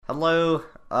Hello,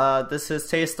 this is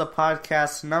Taste the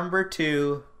Podcast number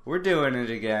 2. We're doing it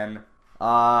again.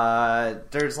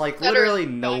 There's literally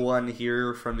no one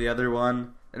here from the other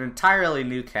one. An entirely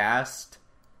new cast.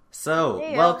 So,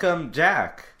 welcome,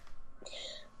 Jack.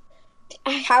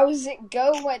 How's it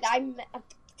going?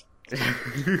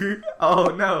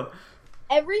 Oh, no.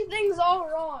 Everything's all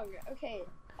wrong. Okay.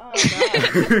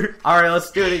 Alright,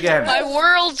 let's do it again. My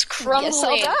world's crumbling. Guess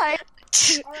I'll die.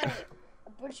 Alright.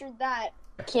 I butchered that.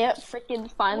 Can't freaking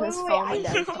find this phone. I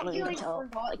That's completely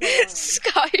forgot.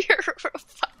 Skyrim.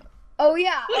 Oh,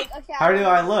 yeah. Okay, How do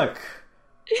I look?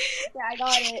 Yeah, I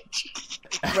got it.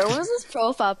 Where was this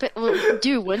profile pic?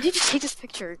 Dude, when did you take this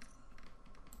picture?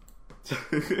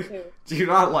 Do you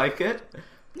not like it?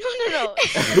 No.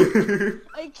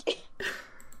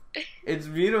 It's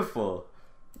beautiful.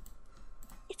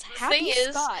 It's The happy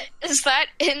thing is that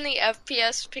in the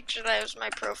FPS picture that was my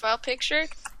profile picture,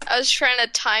 I was trying to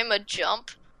time a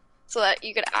jump so that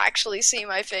you could actually see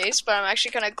my face, but I'm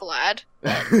actually kind of glad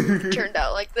that it turned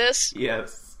out like this.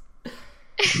 Yes.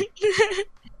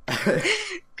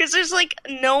 Because there's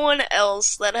no one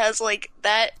else that has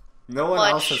that. No one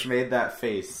much. else has made that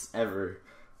face, ever.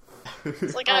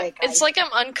 It's like Alright, guys. it's like I'm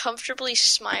uncomfortably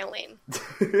smiling.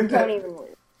 Don't even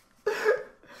worry.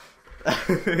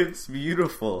 It's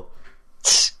beautiful.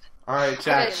 Alright,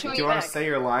 Jack, Okay, do you want to say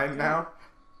your line now?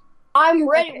 I'm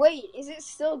ready. Wait, is it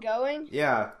still going?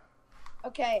 Yeah.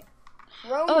 Okay.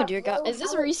 Roma, Oh, dear God. Roma, Is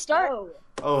this a how- restart? Oh.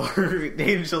 Oh,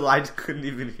 Angel, I couldn't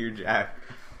even hear Jack.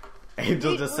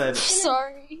 Angel just said,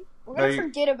 Sorry. We're No, gonna you-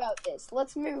 forget about this.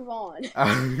 Let's move on.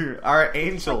 our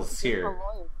Angel's here.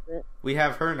 We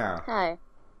have her now. Hi.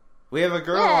 We have a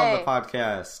girl on the Yay.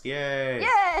 podcast. Yay.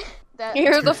 Yeah.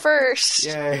 You're the first.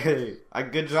 Yay.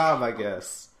 Good job, I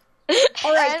guess. Alright,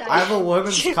 I guys. have a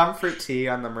woman's comfort tea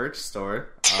on the merch store.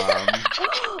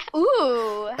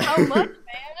 Ooh, how much, man?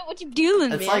 What you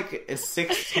doing, It's man? it's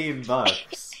 $16.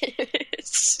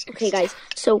 Okay, guys.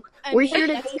 So we're here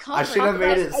to I should have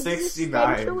made it about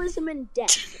 69. existentialism and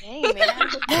death. Hey, man.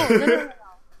 No.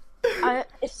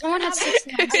 If someone had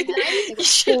 69, You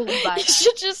should, you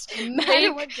should just no matter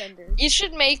make what gender. You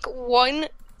should make one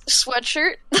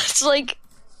sweatshirt that's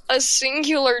a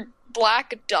singular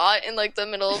black dot in the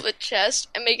middle of the chest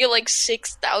and make it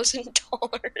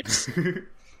 $6,000.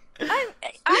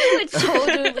 I would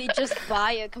totally just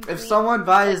buy a complete. If someone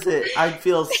buys it, I'd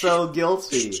feel so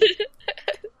guilty.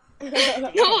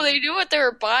 No, they knew what they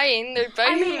were buying. They're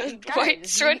buying a guys, white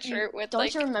sweatshirt with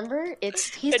Don't you remember?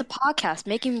 He's the podcast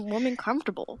making women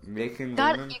comfortable. Making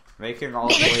God, women, making all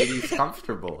the ladies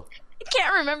comfortable. I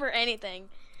can't remember anything.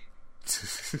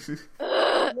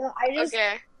 No, I just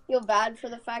Okay. feel bad for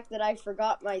the fact that I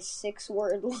forgot my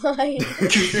 6-word line.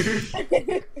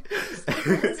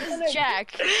 This is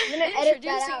Jack. I'm gonna edit that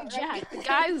Introducing out. Right? Jack, the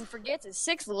guy who forgets his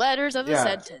 6 letters of a Yeah.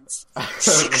 sentence.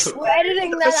 We're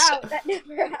editing that out. That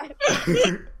never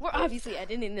happened. We're obviously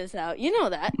editing this out. You know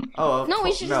that. Oh, No,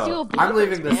 we should just do a I'm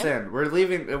leaving bloopers, this in. We're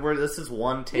leaving. This is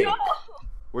one take. No!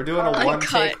 We're doing a Uncut.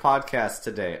 one-take podcast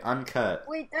today, uncut.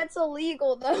 Wait, that's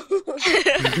illegal though. What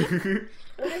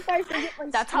if I forget my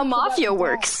That's how speech about mafia death?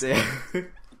 works. Okay.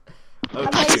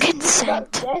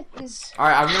 About death is. All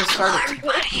right, I'm gonna start.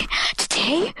 Everybody,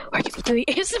 today we're gonna be doing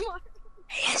ASMR.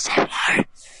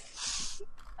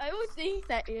 I would think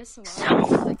that ASMR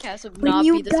podcast would not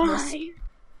be this most.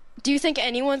 Do you think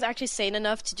anyone's actually sane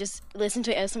enough to just listen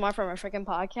to ASMR from a freaking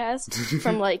podcast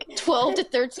from 12 to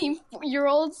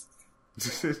 13-year-olds?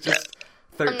 Just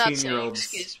I'm not saying 13-year-olds.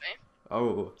 excuse me.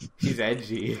 Oh, he's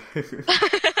edgy.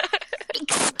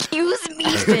 Excuse me,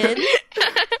 Finn.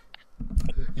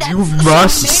 You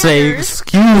must say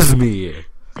excuse me.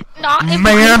 Not in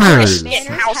Manners. my Manners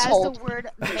has household. the word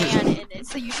man in it,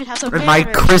 so you should have some In my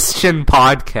manners. Christian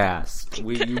podcast,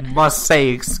 you must say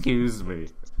excuse me.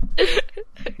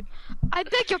 I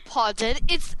beg your pardon.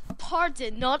 It's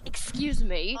pardon, not excuse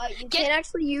me. You can't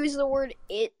actually use the word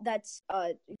 "it." That's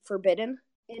forbidden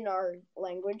in our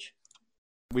language.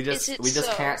 We Is just it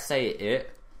so? can't say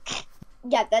it.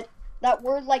 Yeah, that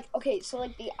word okay. So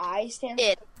the I stands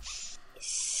It. for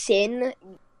sin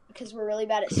because we're really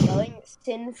bad at spelling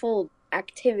sinful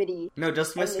activity. No,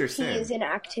 just And the Mr. T Sin. is in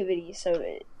activity, so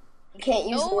you can't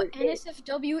use the No word it.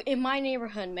 NSFW in my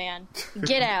neighborhood, man.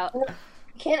 Get out. You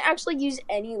can't actually use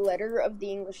any letter of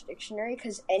the English dictionary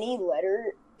because any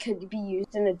letter could be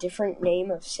used in a different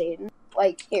name of Satan.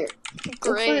 Like here, look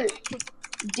Great. for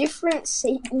different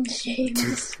Satan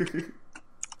names,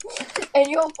 and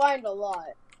you'll find a lot.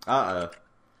 Uh-oh.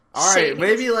 Alright, Satan's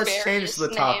maybe let's change various the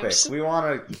topic. names. We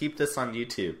want to keep this on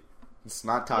YouTube. Let's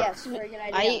not talk. Yes, very good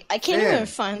idea. I can't Finn. even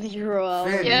find the URL.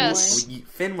 Finn, Yes.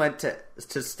 Finn went to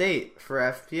state for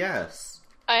FPS.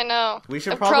 I know. We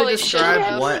should I probably should describe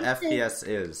have. what FPS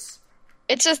is.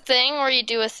 It's a thing where you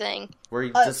do a thing. Where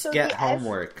you just so get the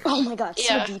homework. Oh my god,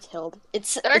 Yeah. so detailed.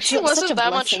 It's There actually it's such wasn't a that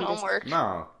much blessing. homework.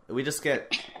 No, we just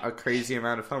get a crazy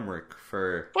amount of homework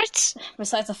for... What?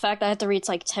 Besides the fact I had to read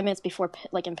like 10 minutes before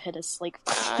in Pittis, like.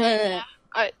 Yeah.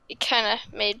 It kind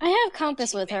of made. I have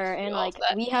Compass with her, and all like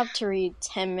that. we have to read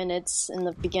 10 minutes in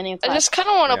the beginning of I class. just kind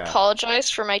of want to Yeah. apologize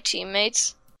for my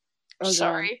teammates. Oh, God.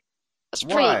 Sorry. That's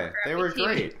pretty. Why? They were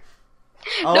crappy. great.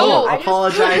 No, Oh, I just-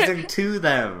 apologizing to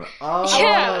them. Oh.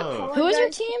 Yeah. Who is your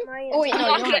Apologize to team? my Oh wait, I'm no,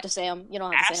 not you don't gonna have to say them. You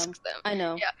don't have to say Ask them. them. I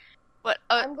know. Yeah. But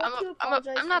I'm going to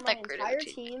apologize I'm not to my that great of entire a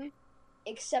team. team,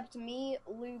 except me,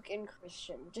 Luke, and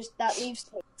Christian. Just that leaves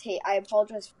Tate. I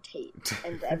apologize for Tate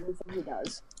and everything he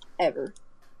does, ever.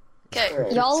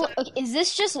 Okay. Y'all, okay, is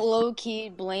this just low key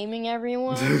blaming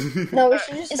everyone? No, we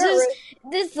should just Is start.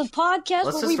 this is the podcast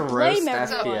Let's where we just blame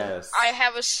roast everyone? FPS. I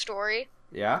have a story.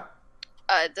 Yeah?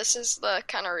 This is the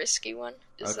kind of risky one.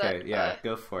 Is Okay, that, yeah,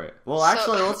 go for it. Well, so-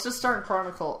 actually, let's just start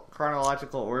in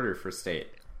chronological order for state.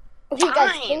 Okay,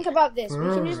 guys, Fine. think about this. We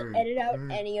can just edit out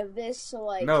any of this, so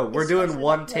like. No, we're it's doing just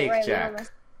one like, take, right, Jack.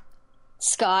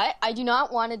 Scott, I do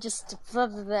not want to just.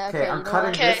 Okay, I'm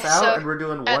cutting Okay, this out, so and we're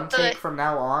doing at one the- take from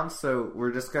now on, so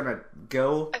we're just gonna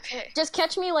go... Okay. Just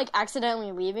catch me like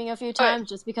accidentally leaving a few times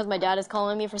just because my dad is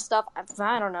calling me for stuff.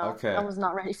 I don't know. Okay. I was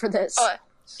not ready for this. Oh,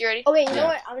 you ready? Okay, you Yeah. know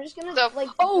what? I'm just gonna So- like.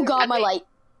 Oh god, my Okay. light.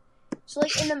 So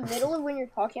like in the middle of when you're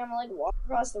talking, I'm gonna like walk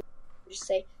across the room and just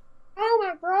say, "Oh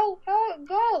my bro,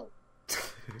 go."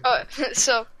 Oh,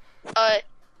 so,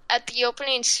 at the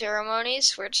opening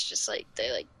ceremonies, where it's just like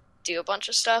they like do a bunch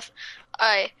of stuff,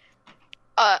 I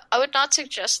would not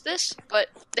suggest this, but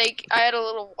I had a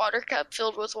little water cup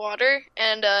filled with water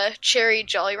and a cherry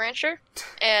Jolly Rancher,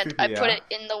 and I put Yeah. it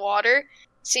in the water,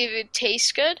 see if it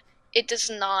tastes good. It does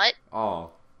not.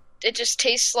 Oh. It just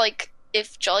tastes like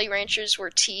if Jolly Ranchers were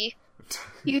tea.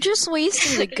 You just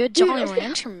wasted a good Dude, Jolly okay,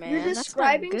 Rancher, man. You're That's not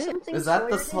describing good. something. Is that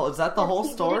the Sawyer did, is that the but whole he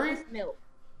did it story? with milk.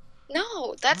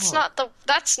 No, that's Oh. not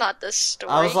the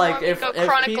story. I was like, You want me if to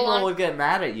go people would get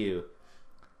mad at you.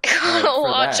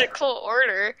 chronological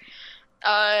order.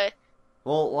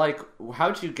 Well, like,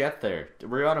 how'd you get there?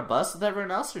 Were you on a bus with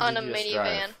everyone else, or did On a you just minivan.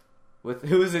 drive? With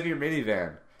who was in your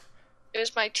minivan? It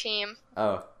was my team.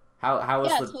 Oh, how was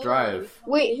Yeah, the totally. drive?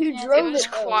 Wait, who It drove It was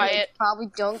it? quiet. Probably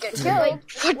don't get Killed.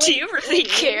 What do you really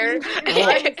care?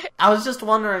 Well, I was just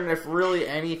wondering if really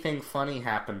anything funny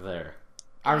happened there.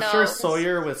 I'm No. sure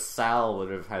Sawyer with Sal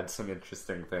would have had some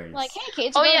interesting things. Like, hey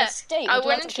kids, Oh we're going yeah, to state. I Would you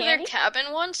went like into some their candy? cabin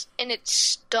once, and it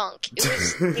stunk. It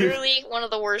was literally one of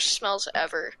the worst smells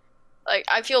ever. Like,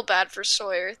 I feel bad for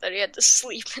Sawyer that he had to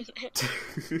sleep in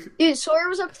it. Dude, Sawyer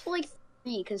was up to like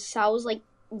 3 because Sal was like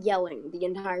yelling the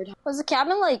entire time. Was the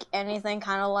cabin like anything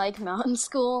kind of like mountain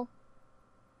school?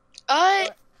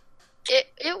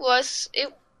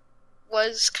 It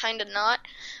was kind of not.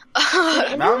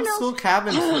 Mountain School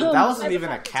Cabin. That wasn't even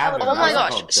a cabin. Oh that my was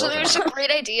like gosh! a So building. there's a great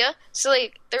idea. So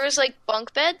like there was like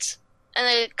bunk beds, and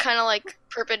they kind of like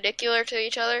perpendicular to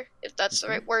each other, if that's the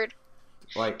right word.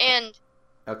 like And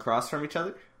across from each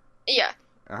other. yeah,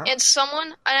 Uh-huh.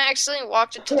 and I accidentally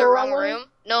walked into the wrong room.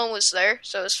 No one was there,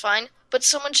 so it was fine. But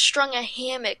someone strung a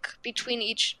hammock between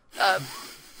each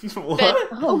What?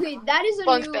 Okay, that is a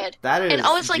bunk new. bed, That is. and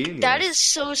I was like, genius. "That is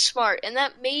so smart," and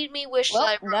that made me wish Well,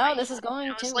 that I now this is going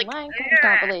I was to like, Minecraft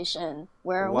compilation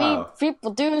where Wow. we people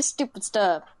do stupid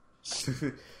stuff.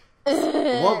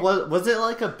 What was it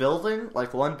like a building?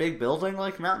 Like one big building,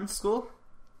 like Mountain School?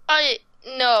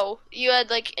 No, you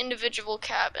had like individual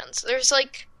cabins. There was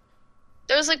like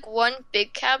one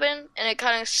big cabin, and it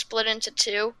kind of split into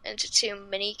two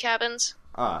mini cabins.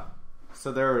 Ah,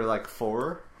 so there were like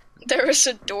 4. There was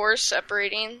a door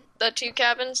separating the two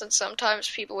cabins, and sometimes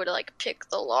people would like pick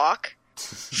the lock.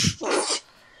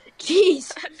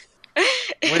 Jeez.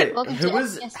 Wait, Welcome who to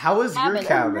was? FPS How was your cabin.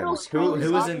 cabin? Middle Who school was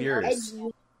in fucking yours?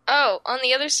 edgy. Oh, on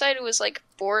the other side it was like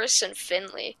Boris and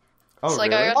Finley. Oh, It's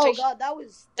like really? I got Oh to- god, that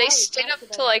was. They that was stayed up back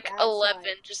to like the bad 11,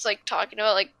 side. just like talking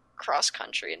about like cross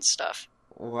country and stuff.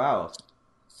 Wow.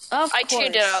 Of I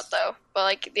tuned it course. out though, but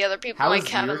like the other people How in my was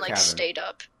cabin your like cabin? stayed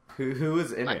up. Who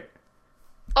was in Like- it?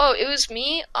 Oh, it was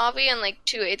me, Avi, and like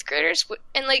 2 8th graders,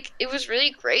 and like it was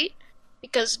really great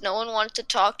because no one wanted to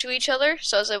talk to each other,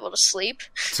 so I was able to sleep.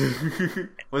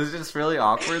 Was it just really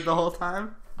awkward the whole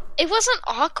time? It wasn't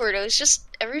awkward. It was just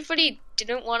everybody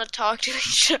didn't want to talk to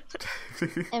each other. In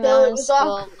So it mountain was Oh,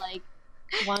 school, awkward. like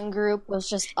one group was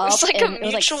just It up was like a and it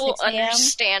was like mutual 6 a.m.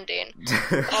 understanding.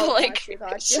 Oh, like,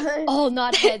 gotcha. All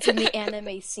nod heads in the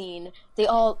anime scene. They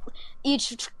all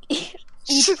each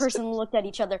person looked at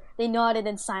each other. They nodded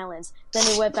in silence. Then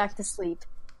they went back to sleep.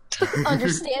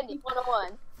 Understanding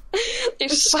 101. They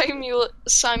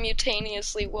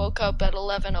simultaneously woke up at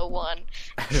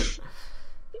 11:01.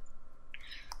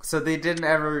 So they didn't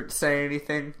ever say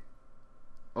anything?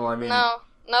 Well, I mean... No,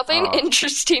 nothing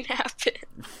interesting happened.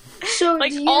 So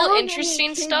Like, do you all know interesting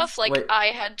anything- stuff, like, Wait. I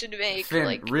had to make, Finn,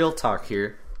 like... real talk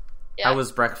here. Yeah. How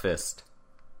was breakfast?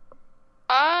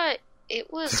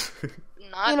 It was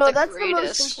not You know, the that's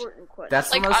greatest. the most important question.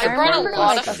 That's Like, the most I brought a important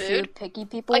lot question. of a few food. picky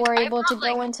people Like, were I able to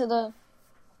brought, go into the.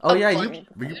 Oh a yeah, bunch you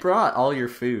of food. brought all your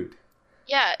food.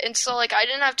 Yeah, and so, like, I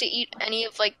didn't have to eat any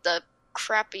of, like, the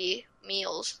crappy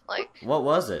meals. Like, What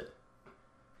was it?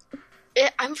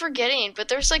 I'm forgetting, but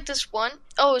there's, like, this one...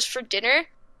 Oh, it was for dinner.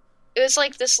 It was,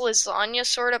 like, this lasagna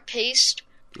sort of paste.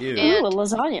 Ew. And- Ooh, a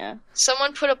lasagna.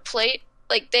 Someone put a plate...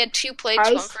 Like, they had 2 plates,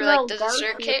 I one for, like, the smell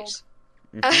dessert Garfield. cakes.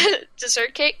 Mhm.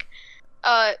 Dessert cake.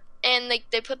 And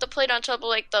they put the plate on top of,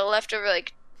 like, the leftover,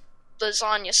 like,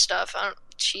 lasagna stuff.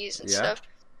 Cheese and Yeah. stuff.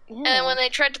 Yeah. And then when they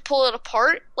tried to pull it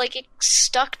apart, like, it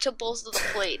stuck to both of the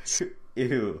plates.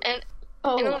 Ew. And it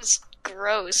Oh, was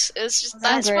gross. It was just... I'm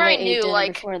That's glad where I ate knew, dinner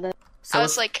like... before that. So I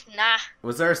was like, nah.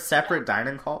 was there a separate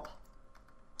dining hall?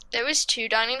 There was 2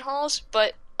 dining halls,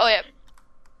 but... Oh, yeah.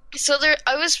 So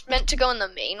I was meant to go in the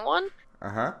main one,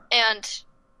 Uh-huh. and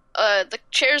the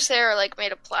chairs there are, like,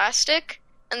 made of plastic,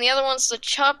 and the other one's the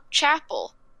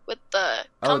chapel with the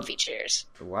comfy chairs.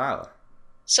 Wow.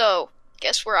 So,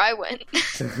 guess where I went?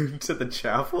 To the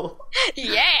chapel?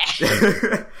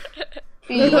 Yeah! It's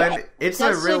a That's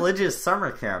like- religious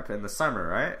summer camp in the summer,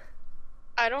 right?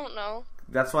 I don't know.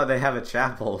 That's why they have a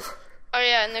chapel. Oh,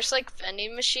 yeah, and there's, like,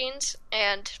 vending machines,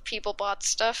 and people bought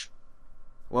stuff.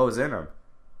 What was in them?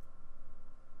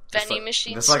 Vending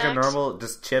machine Just like a snacks. normal,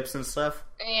 just chips and stuff?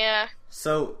 Yeah.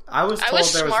 So, I was I told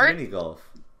was there smart. was mini golf.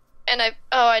 And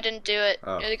I didn't do it.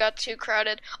 Oh. It got too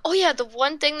crowded. Oh, yeah, the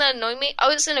one thing that annoyed me, I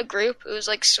was in a group, it was,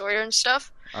 like, Sawyer and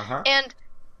stuff, Uh-huh. and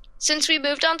since we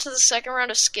moved on to the second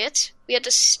round of skits, we had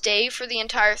to stay for the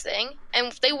entire thing.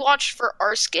 And they watched for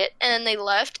our skit, and then they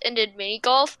left and did mini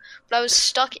golf. But I was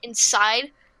stuck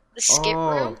inside the skit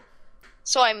room,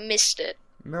 so I missed it.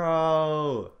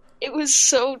 No. It was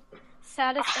so...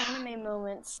 Saddest anime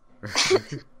moments.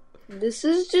 this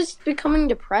is just becoming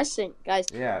depressing, guys.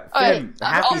 Yeah. Alright, Finn,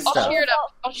 happy I'll stuff. cheer it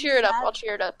up. I'll cheer it up. I'll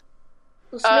cheer it up.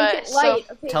 Let's make it so- light.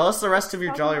 Okay. Tell us the rest of your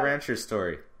Talk Jolly about- Rancher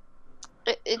story.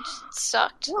 It just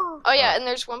sucked. Whoa. Oh yeah, and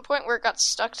there's one point where it got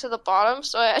stuck to the bottom,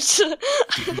 so I had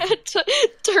to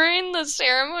during the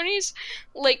ceremonies,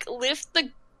 like, lift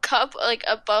the cup, like,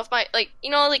 above my, like,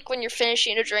 you know, like, when you're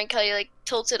finishing a drink, how you, like,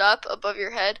 tilt it up above your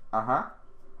head? Uh-huh.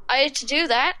 I had to do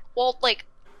that while, like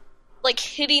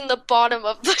hitting the bottom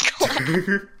of the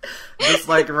glass. Just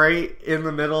like right in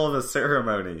the middle of a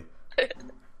ceremony. I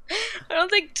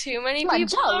don't think too many My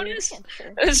people Jolly noticed.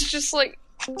 Rancher. It's just like...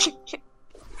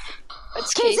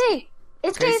 It's Casey. Casey!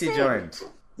 It's Casey Casey! joined.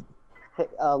 Hey,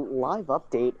 live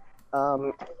update.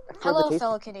 For Hello, the Taste,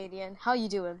 fellow Canadian. How you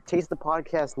doing? Taste the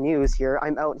Podcast news here.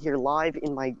 I'm out here live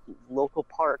in my local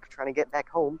park trying to get back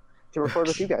home to record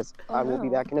with you guys. Oh, I will be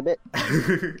no. back in a bit.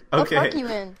 What park Okay. you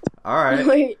in? Alright.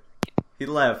 Wait, He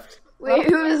left.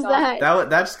 who is that?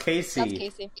 That's Casey. That's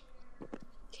Casey.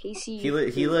 Casey.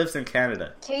 He lives in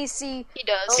Canada. Casey, He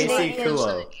does. Casey Canadian,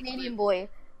 Kuo. Canadian boy.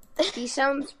 He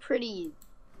sounds pretty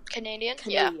Canadian?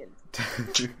 Yeah.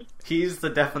 Canadian. He's the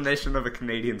definition of a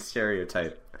Canadian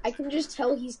stereotype. I can just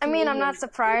tell he's I Canadian. mean, I'm not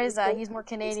surprised that he's more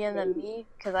Canadian than me,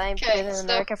 because I ain't Okay, been in so-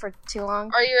 America for too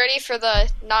long. Are you ready for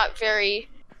the not very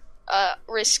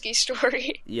risky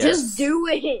story? Yes. Just do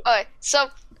it. Okay, so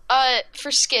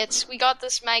for skits, we got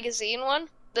this magazine one.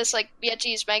 This, like, we had to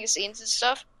use magazines and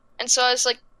stuff. And so I was,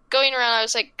 like, going around, I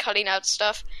was, like, cutting out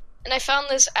stuff. And I found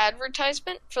this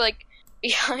advertisement for, like,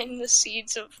 behind the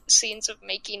scenes of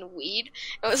making weed.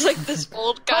 It was, like, this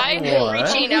old guy What?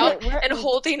 reaching out Where- and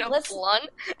holding a let's- blunt.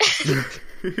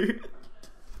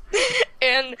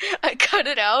 And I cut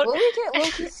it out. Will we get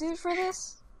Loki sued for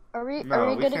this? Are we No,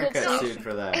 we gonna can't get sued? sued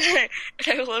for that.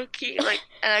 And I low-key, like,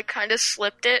 and I kind of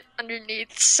slipped it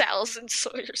underneath Sal's and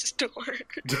Sawyer's door.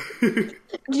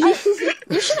 You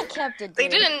should have kept it. They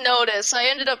dude. didn't notice. I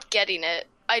ended up getting it.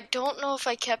 I don't know if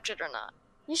I kept it or not.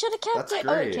 You should have kept That's it.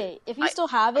 great. Okay, if you I- still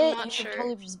have I'm it, not you should sure.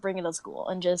 totally just bring it to school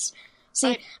and just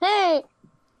see. Hey.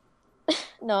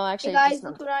 No, Hey actually, guys, just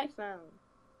look not. what I found.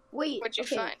 Wait, What'd you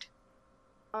okay.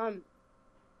 find?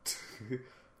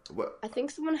 What? I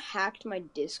think someone hacked my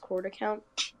Discord account.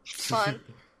 Fun.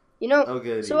 You know, Oh,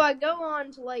 goody. so I go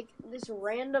on to, like, this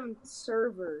random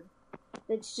server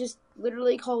that's just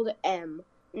literally called M.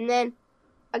 And then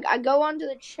I go onto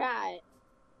the chat,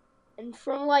 and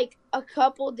from, like, a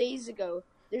couple days ago,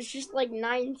 there's just like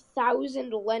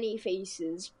 9,000 Lenny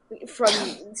faces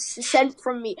sent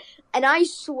from me, and I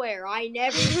swear I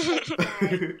never said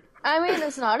that. I mean,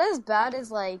 it's not as bad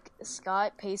as, like,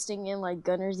 Scott pasting in, like,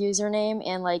 Gunner's username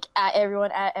and, like, at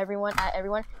everyone.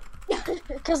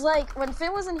 Because, like, when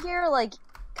Finn wasn't here, like,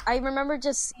 I remember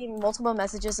just seeing multiple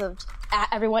messages of at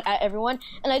everyone,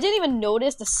 and I didn't even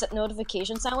notice the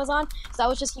notification sound was on, so I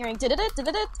was just hearing did-it,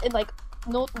 and, like,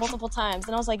 multiple times,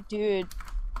 and I was like, dude,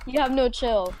 you have no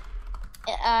chill.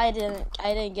 I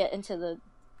didn't get into the,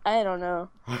 I don't know.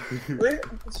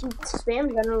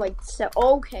 Spam Gunner, like, said,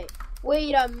 okay.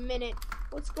 Wait a minute,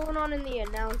 what's going on in the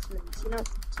announcements, you know?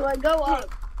 So I go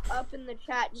up in the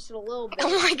chat just a little bit.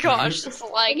 Oh my gosh, it's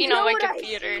lagging on my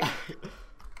computer.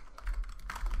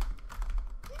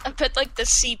 I bet, like, the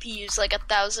CPU's like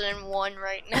 1001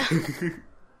 right now.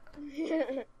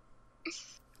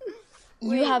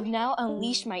 You have now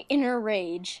unleashed my inner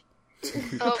rage.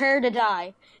 Prepare to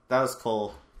die. That was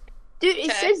Cole. Dude,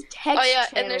 it says text Oh yeah, channel,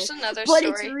 and there's another but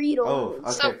story. it's read only. Oh,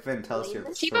 okay, So, Finn, tell us your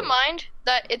Keep story. in mind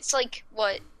that it's like,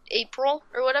 what, April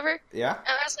or whatever? Yeah?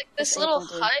 And there's like this It's little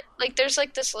April, dude. hut, like there's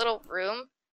like this little room. It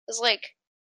was like,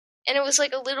 and it was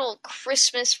like a little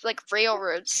Christmas like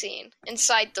railroad scene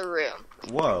inside the room.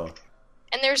 Whoa.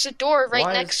 And there's a door right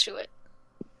Why next to it.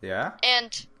 Yeah?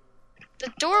 And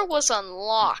the door was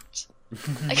unlocked.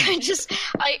 Like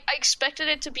I expected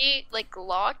it to be like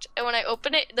locked, and when I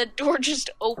opened it, the door just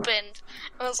opened.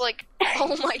 I was like,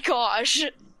 oh my gosh.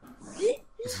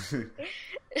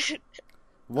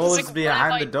 What was It's like,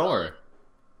 behind what the have I door? done?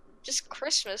 Just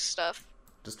Christmas stuff.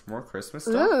 Just more Christmas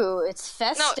stuff? Ooh, it's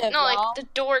festive, No, like y'all. the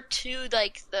door to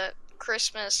like the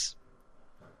Christmas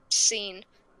scene.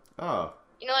 Oh.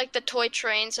 You know, like the toy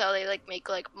trains, how they like make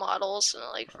like models and it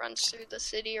like runs through the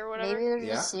city or whatever. Maybe they're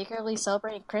Yeah. just secretly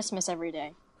celebrating Christmas every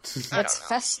day. I It's don't know.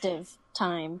 festive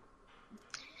time.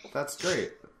 That's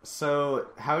great. So,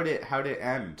 how'd it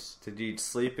end? Did you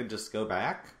sleep and just go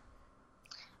back?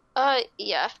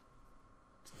 Yeah.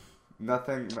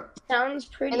 Nothing. Sounds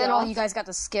pretty And then all awesome. you guys got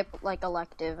to skip like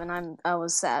elective, and I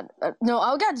was sad. No,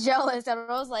 I got jealous, and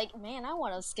I was like, man, I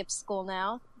want to skip school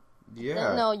now.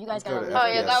 Yeah. No, you guys Go gotta to leave. Oh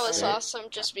yeah, FPS, that was right? awesome.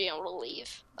 Just being able to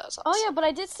leave. That was Oh awesome. yeah, but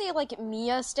I did see like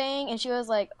Mia staying, and she was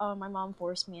like, "Oh, my mom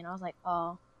forced me," and I was like,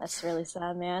 "Oh, that's really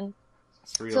sad, man."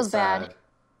 It's real Feels bad. sad.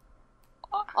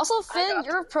 Also, Finn, got-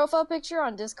 your profile picture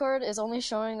on Discord is only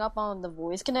showing up on the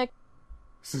Voice Connect.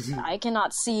 I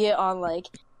cannot see it on like.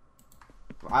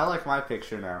 I like my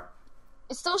picture now.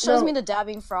 It still shows No. me the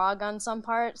dabbing frog on some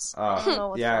parts. I don't know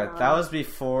what's Yeah, going on. that was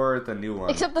before the new one.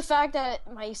 Except the fact that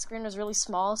my screen was really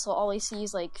small, so all I see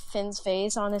is like Finn's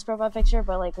face on his profile picture,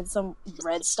 but like with some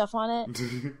red stuff on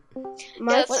it.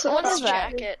 My Yeah, it's what this is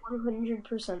that? jacket.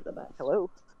 100% the best. Hello.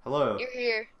 Hello. You're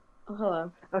here. Oh,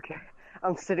 hello. Okay,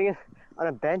 I'm sitting on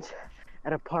a bench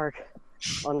at a park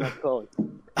on my phone.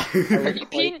 Are you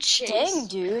being chased? Dang,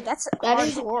 dude, that's That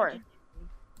is- hardcore.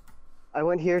 I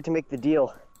went here to make the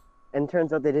deal, and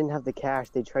turns out they didn't have the cash.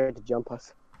 They tried to jump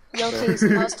us. Yo,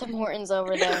 Casey, how's Tim Hortons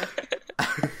over there?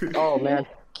 Oh man,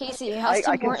 Casey, how's I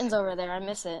Tim can- Hortons over there? I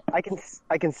miss it. I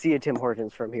can see a Tim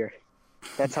Hortons from here.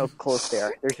 That's how close they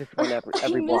are. There's just one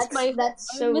every block.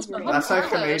 That's so miss my great. home. That's how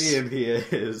Carlos. Canadian he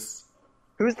is.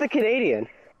 Who's the Canadian?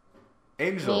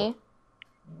 Angel. Me?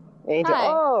 Angel. Hi.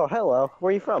 Oh, hello.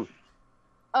 Where are you from?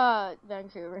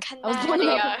 Vancouver. I was born in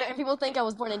Canada. Vancouver. People think I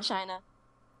was born in China.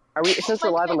 Are we? Since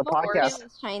we're live on the podcast.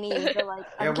 It's Chinese. They're like, Yeah,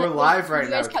 I'm we're kidding. live You right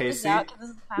guys now, cut this Casey. out 'cause this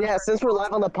is the time Yeah, for- since we're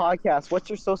live on the podcast, what's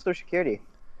your social security?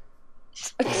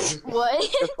 What?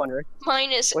 Just wondering.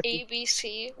 Mine is What-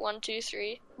 ABC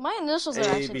 123. My initials are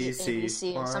actually ABC,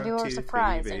 ABC, and some 1, people are 2, 3,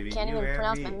 surprised baby, and can't you even and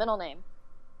pronounce me. my middle name.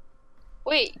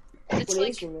 Wait, it's What like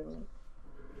is your name?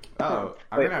 Oh,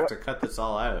 I'm Wait, gonna have what- to cut this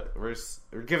all out. We're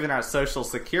giving out social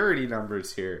security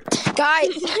numbers here. Guys!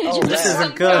 Oh, This man. isn't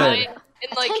some good. guy in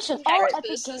like Attention, all Texas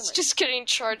epic is gamers. just getting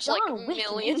charged John like Wick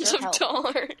millions needs your of help.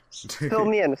 dollars. Fill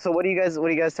me in. So what are you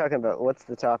guys talking about? What's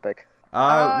the topic?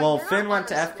 Well, you're Finn not went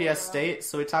to honestly FPS State,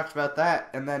 so we talked about that,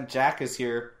 and then Jack is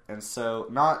here, and so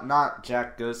not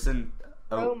Jack Gosen.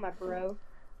 Oh, Oh, my bro.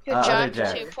 Good other Jack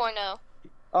Jack. 2.0.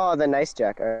 Oh, the nice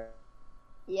Jack.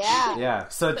 Yeah. yeah.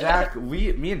 So Jack,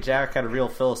 me and Jack had a real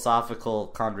philosophical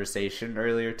conversation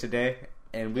earlier today,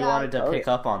 and we Yeah. wanted to Oh, pick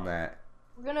yeah. up on that.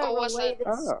 We're gonna Oh, what's relay that?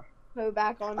 this Oh. go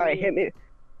back on All right, the- hit me.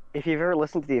 If you've ever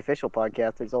listened to the official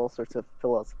podcast, there's all sorts of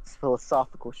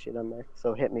philosophical shit on there.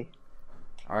 So hit me.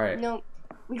 All right. No,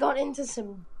 we got into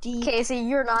some deep... Casey,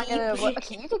 you're not gonna. Deep.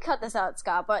 Okay, you can cut this out,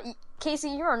 Scott. But Casey,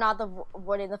 you are not the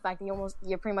one in the fact that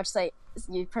you pretty much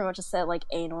just said like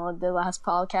anal in the last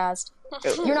podcast.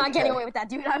 You're not getting away with that,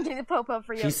 dude. I'm getting the pope up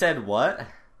for you. He said what?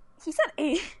 he said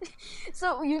a.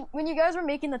 So when you guys were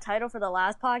making the title for the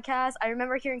last podcast, I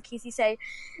remember hearing Casey say,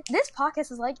 "This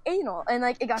podcast is like anal," and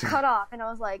like it got cut off, and I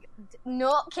was like,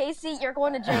 "No, Casey, you're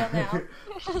going to jail now."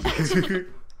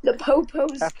 The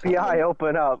popos. FBI,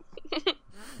 open up.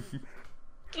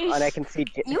 And I can see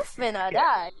You finna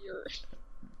die.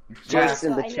 Jack's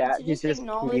in So the I need chat. to He's just just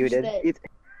acknowledge muted. that- It's-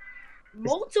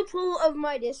 Multiple of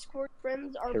my Discord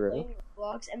friends are True. playing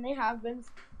Roblox, and they have been.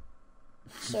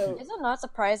 So Is it not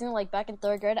surprising? Like back in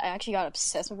 3rd grade, I actually got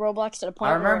obsessed with Roblox to the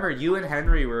point I remember you and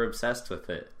Henry were obsessed with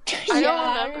it. where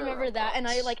I I remember that, and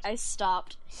I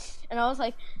stopped, and I was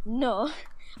like, no,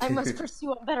 I must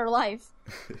pursue a better life.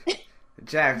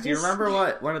 Jack, do you This- remember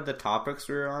what one of the topics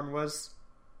we were on was?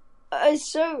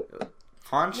 so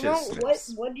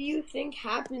Consciousness. what do you think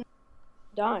happened?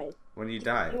 Died. When you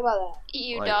die. Think about that.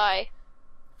 You Like- die.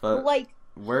 But Like,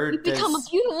 where You does... become a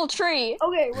beautiful tree.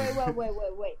 okay,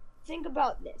 wait. Think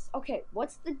about this. Okay,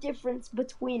 what's the difference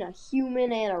between a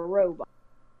human and a robot?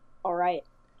 All right.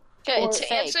 Okay, Or to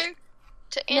fake. answer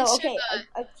No, the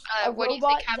okay. what do you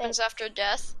robot think happens that- after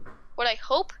death? What I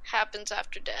hope happens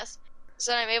after death is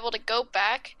that I'm able to go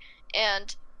back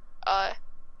and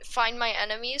find my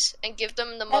enemies and give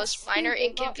them the most minor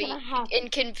simply not gonna happen.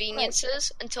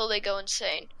 inconveniences until they go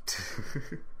insane,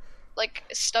 like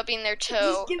stubbing their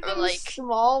toe Just give or them like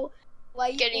small,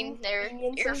 like getting their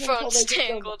inconveniences until earphones they get them.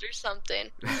 tangled or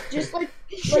something. Just like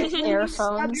when you Earphones.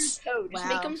 stub your toe, just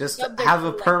Wow. make them Just stub their have a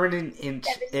toe, like, permanent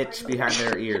 7 itch times. behind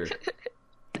their ear.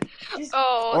 just-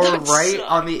 Oh, Or that right sucks.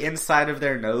 on the inside of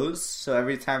their nose, so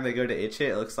every time they go to itch it,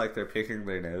 it looks like they're picking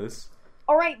their nose.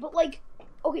 All right, but like,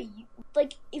 okay,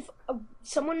 like if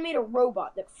someone made a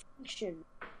robot that functioned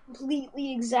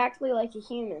completely exactly like a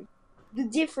human, the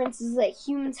difference is that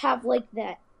humans have like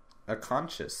that. A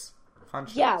conscious.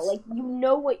 Yeah, like you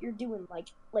know what you're doing, like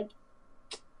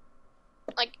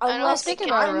Like I don't unless think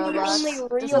thinking about I'm the robots. only This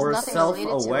real has We're nothing thing. related to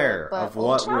it, self-aware but of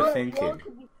what Child we're will thinking.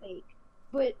 could be fake,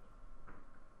 but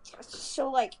so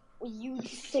like you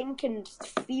think and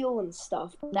feel and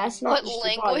stuff. That's not what just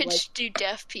your body, language do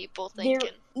deaf people like, think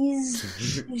there in?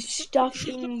 is stuff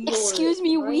in your Excuse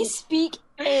me, we brain. speak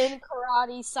in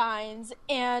karate signs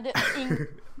and in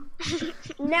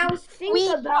Now think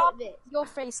We about this. your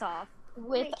face off with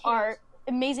Wait, our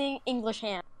amazing English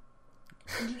hand.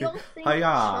 Do you think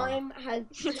Hiya.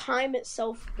 time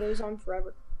itself goes on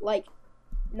forever? Like,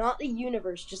 not the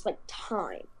universe, just like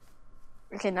time.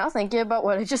 Okay, now thinking about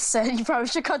what I just said, you probably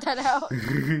should cut that out.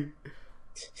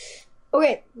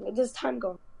 Okay, does time go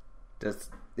on?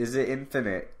 Is it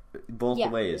infinite? Both Is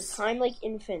ways. time like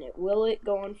infinite? Will it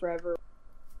go on forever?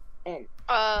 And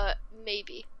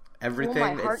Maybe. Will Everything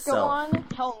my heart itself. go on?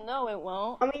 Hell no, it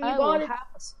won't. I mean, you will gotta- have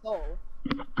a soul.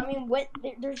 I mean,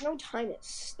 there's no time it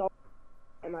starts.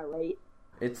 Am I right?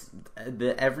 It's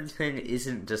everything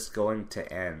isn't just going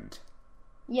to end.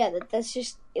 Yeah, that's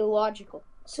just illogical.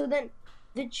 So then,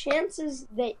 the chances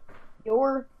that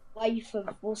your life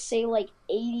of, we'll say, like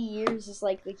 80 years is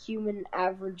like the human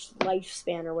average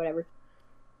lifespan or whatever.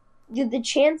 The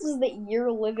chances that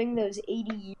you're living those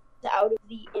 80 years out of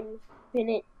the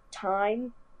infinite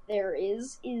time there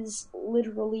is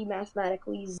literally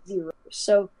mathematically zero.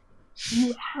 So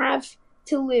you have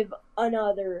to live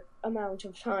another amount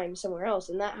of time somewhere else,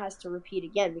 and that has to repeat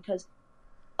again because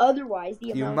otherwise the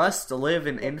You amount must live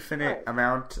an of infinite time.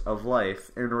 amount of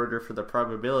life in order for the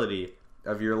probability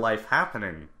of your life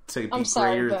happening to be I'm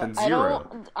sorry, greater but than I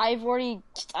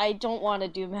zero. don't want to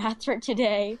do math for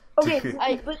today. Okay,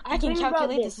 but I can think calculate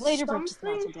about this later, but just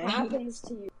not something today. happens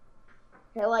to you.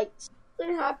 Okay, like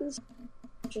something happens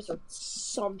just or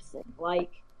something like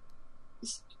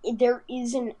there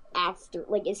is an after,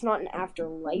 like it's not an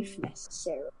afterlife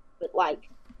necessarily, but like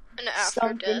And after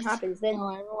something death. happens. Then Oh,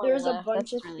 everyone there's a left.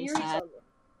 bunch That's of really theories sad. on it.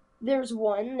 There's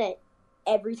one that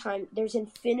every time there's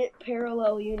infinite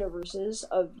parallel universes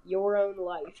of your own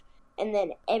life, and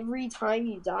then every time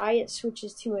you die, it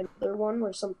switches to another one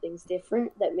where something's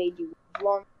different that made you live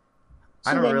long.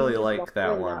 I don't then you really live like longer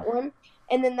that in one.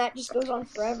 and then that just goes on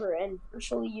forever, and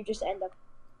virtually you just end up,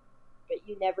 but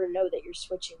you never know that you're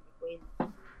switching between.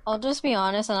 I'll just be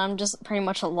honest, and I'm just pretty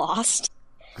much lost.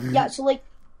 Yeah, so like,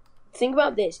 think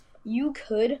about this. You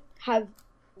could have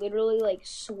literally like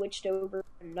switched over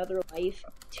another life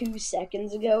 2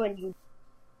 seconds ago, and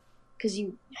because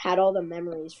you had all the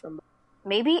memories from.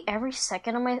 Maybe every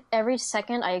second I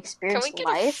Can experience we get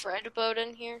life. a Fred boat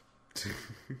in here?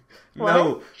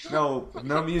 no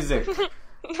music.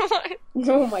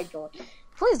 Oh my god!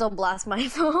 Please don't blast my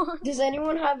phone. Does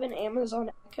anyone have an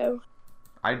Amazon Echo?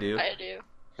 I do. I do.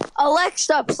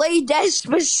 Alexa, play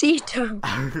Despacito.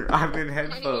 I'm in I need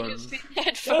headphones. to see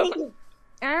headphones. Dang.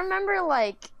 I remember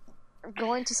like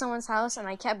going to someone's house and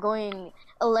I kept going,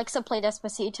 Alexa play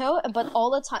Despacito, but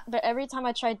every time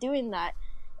I tried doing that,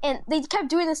 and they kept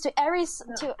doing this to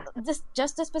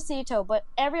just Despacito, but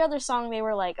every other song they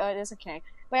were like, oh, it's okay.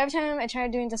 But every time I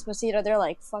tried doing Despacito, they're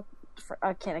like, fuck,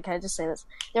 can I just say this?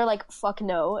 They're like, fuck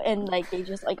no, and like they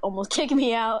just like almost kick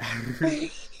me out.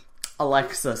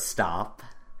 Alexa, stop.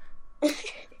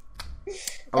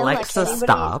 Alexa,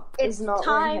 stop. It's not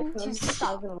time to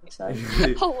stop.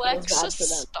 Alexa,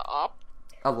 stop.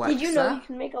 Alexa? Did you know you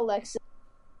can make Alexa?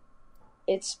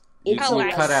 It's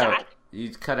Alexa. cut out.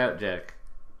 You cut out, Jack.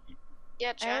 Yeah,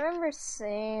 I Jack. remember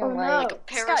saying, Oh, like, no. Like a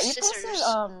pair Scott, of you scissors.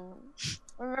 posted,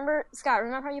 remember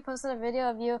how you posted a video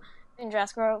of you in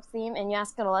Jurassic World theme and you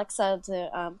asked Alexa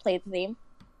to play the theme?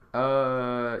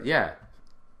 Yeah.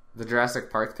 The Jurassic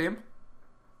Park theme?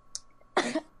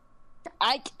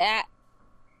 I can't.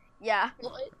 Yeah.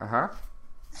 Uh-huh.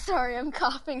 Sorry, I'm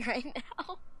coughing right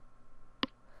now.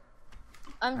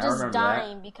 I'm I just remember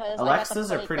dying that. because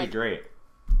Alexas I are got to pretty great.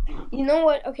 You know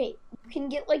what? Okay, you can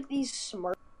get like these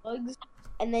smart plugs,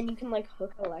 and then you can like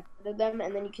hook Alexa to them,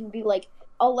 and then you can be like,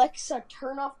 Alexa,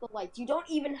 turn off the lights. You don't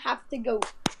even have to go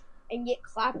and get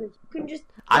clappers. You can just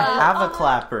I Clap have a on.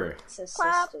 clapper.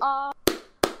 clap off.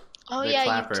 Oh, The yeah,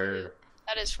 clapper. you do.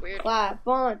 That is weird. clap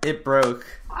on, It broke.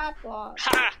 clap on.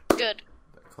 Ha! Good.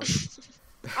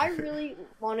 I really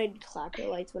wanted clapper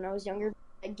lights when I was younger.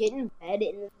 I'd get in bed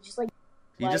and it just like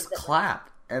You Like just the- clap,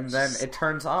 and then it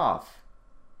turns off.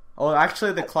 Oh,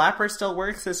 actually, the clapper still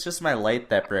works. It's just my light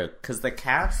that broke. Because the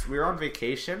cats, we were on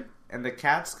vacation, and the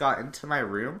cats got into my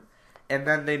room, and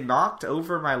then they knocked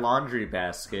over my laundry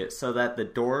basket so that the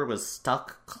door was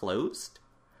stuck closed.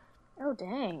 Oh,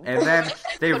 dang. And then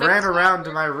they What a ran clapper. around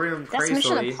to my room That's Mission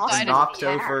crazily Impossible. and knocked Yeah.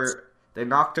 over. They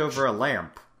knocked over a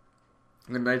lamp,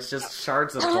 and it's just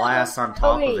shards of glass on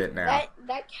top okay, of it now.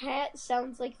 That cat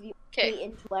sounds like the Okay, only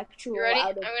intellectual you ready?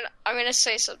 out of I'm gonna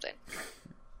say something.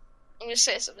 I'm gonna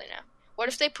say something now. What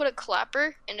if they put a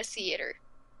clapper in a theater?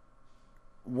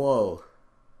 Whoa!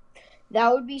 that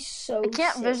would be so I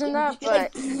can't sick. vision It that, would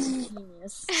but just be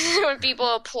genius. When people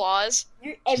applause,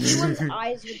 like, everyone's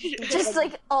eyes would just, be Just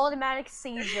like automatic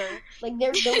seizure. like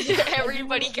they're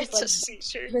everybody gets a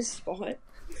seizure. the spot.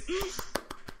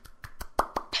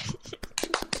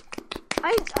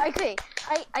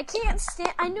 I can't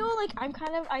stand. I know, like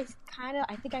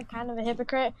I think I'm kind of a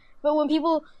hypocrite. But when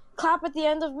people clap at the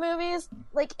end of movies,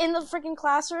 like in the freaking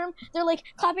classroom, they're like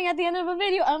clapping at the end of a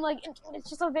video. I'm like, it's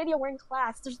just a video. We're in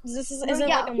class. Isn't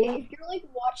yeah, like a okay, movie. if you're like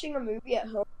watching a movie at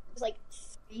home, there's like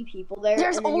 3 people there.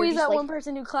 There's and then you're always just, that like, one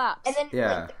person who claps. and then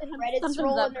Yeah. like, the credits Sometimes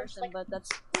roll that and there's person, like, but that's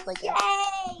like yay!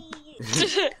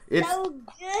 It's So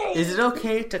good. Is it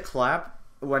okay to clap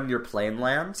when your plane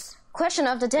lands? question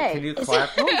of the day. Can you Is clap?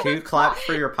 it- Can you clap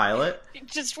for your pilot? You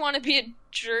just want to be a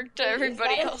jerk to Is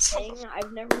everybody that a else. thing?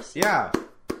 I've never seen. Yeah.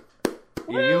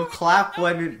 You clap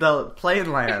when the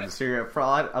plane lands. You're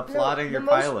applauding the your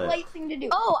most pilot. polite thing to do.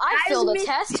 Oh, I Guys, failed a miss-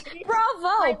 test.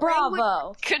 my Bravo,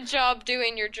 bravo. Good job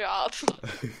doing your job.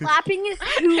 Clapping is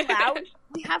too loud.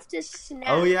 We have to snap.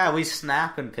 Oh yeah, we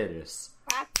snap and pittis.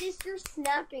 Practice your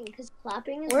snapping because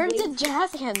clapping is. Where way did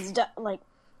jazz hands like?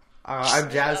 I'm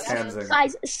jazz handsing.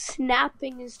 Guys,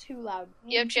 snapping is too loud.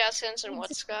 You have jazz hands and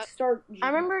what, Scott? Start. I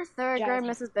remember third grade, Jazzy.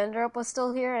 Mrs. Bendrup was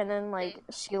still here, and then like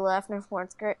she left in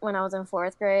fourth grade when I was in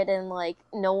fourth grade, and like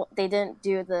no, they didn't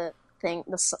do the thing,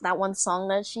 that one song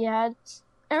that she had.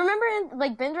 I remember in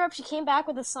like Bendrup, she came back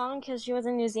with a song because she was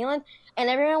in New Zealand,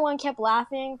 and everyone kept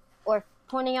laughing or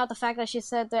pointing out the fact that she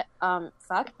said that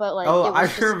fuck, but like Oh, it was I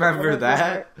just- remember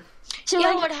that. She was Yeah,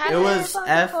 like, what It happened? was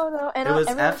F. and It was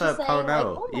everyone F just a saying, like,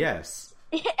 Pono. oh my Yes.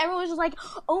 everyone was just like,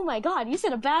 "Oh my god, you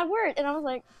said a bad word," and I was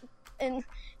like, and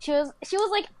she was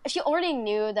like, she already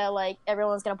knew that like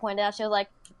everyone was gonna point it out. She was like,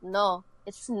 "No,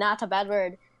 it's not a bad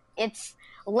word. It's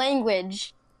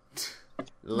language."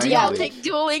 Language. Yeah, I'll take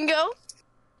Duolingo.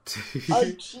 Oh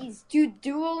jeez, dude,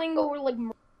 Duolingo were like.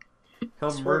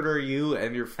 He'll murder you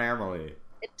and your family.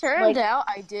 It turned Like- out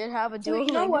I did have a So you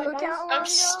Duolingo know what, account. guys? long I'm ago,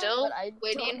 still but I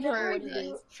waiting don't know for what it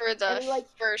is. the like,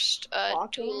 first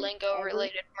talking Duolingo ever.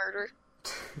 related murder.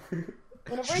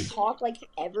 Whenever I talk, like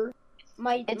ever, It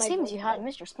my seems voice, you had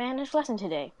missed your Spanish lesson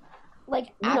today. like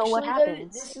You know actually, what though,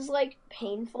 happens. this is like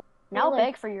painful. Now Like,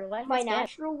 beg for your life. My instead.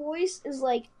 natural voice is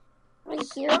like right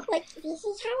here, like this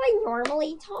is how I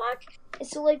normally talk. And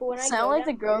so like when I Sound go like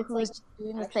the down girl there, who it's, was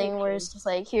doing the actually thing where it's just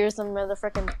like, here's some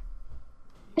motherfucking.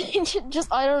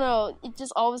 Just I don't know. It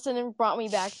just all of a sudden brought me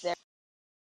back there.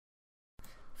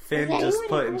 Finn Is just anyone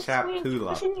put in else chat wearing Pula.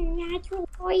 this in your natural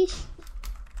voice?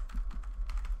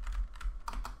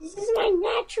 This is my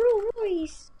natural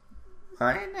voice.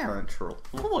 My natural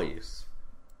voice.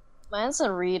 Mine's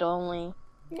a read only,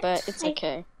 but it's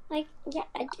okay. Let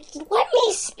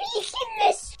me speak in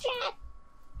this chat.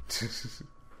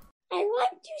 I want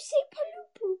to say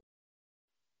Palupu.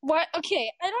 What? Okay,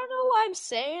 I don't know why I'm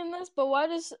saying this, but what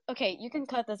is... Okay, you can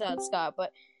cut this out, Scott,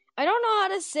 but I don't know how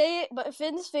to say it, but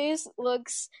Finn's face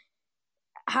looks...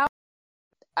 How...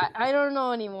 I don't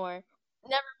know anymore.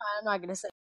 Never mind, I'm not gonna say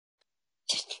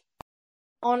it.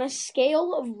 On a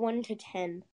scale of 1 to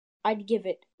 10, I'd give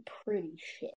it pretty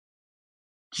shit.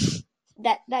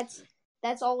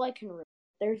 That's all I can rate.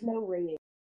 There's no rating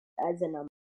as a number.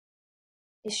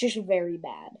 It's just very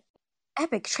bad.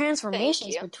 Epic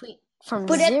transformations Thank from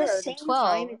But at 0 the to same 12,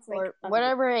 time, it's like or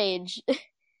whatever age.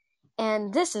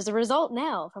 And this is the result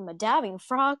now, from a dabbing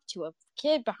frog to a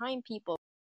kid behind people.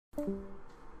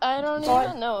 I don't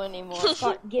even know anymore.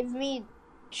 Scott, give me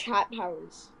chat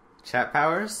powers. Chat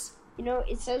powers? You know,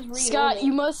 it says read Scott, only.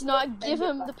 you must not give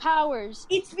him the powers.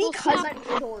 It's Well, because Scott-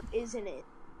 I'm short, isn't it?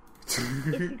 It's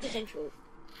because I'm short.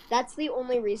 That's the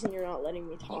only reason you're not letting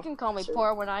me talk. You can call me sir.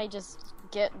 poor when I just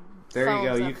get There you go.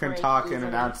 phones You that can break talk in easily.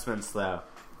 announcements, though.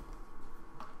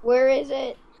 Where is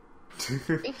it?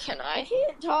 Can I I?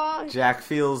 can't talk. Jack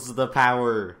feels the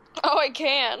power. Oh, I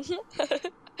can.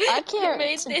 I can't. I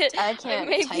made the, I can't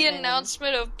made type the in.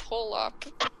 announcement of pull up.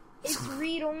 It's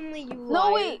read only, you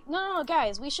No, liar. wait, no,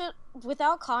 guys. We should,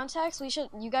 without context,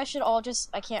 you guys should all just.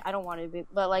 I don't want to be,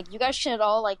 but like, you guys should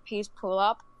all like paste pull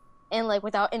up, and like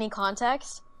without any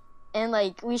context, and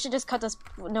like we should just cut this.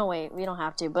 No, wait, we don't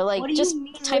have to, but like What do just you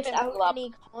mean type in without pull up.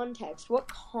 any context? What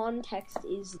context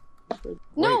is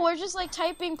No, Wait. we're just like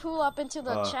typing pull up into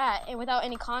the Uh. chat and without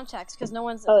any context because no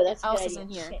one's Oh, that's a else good is in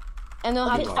idea. here, Shit. and they'll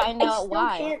have to Okay. find I out still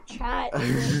why. can't chat.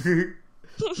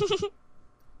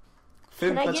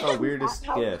 Finn Can I puts get the some weirdest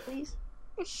chat powers, gif.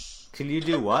 please? Can you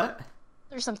do what?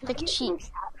 There's some Can thick I get cheek. some chat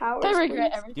powers, I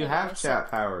regret please? everything. You I have said.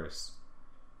 chat powers.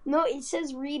 No, it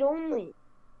says read only.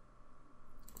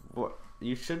 What?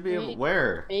 You should be able. Wait.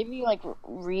 Where? Maybe like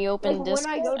reopen Like,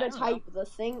 Discord. when I go to don't know. type, the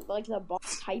thing, like the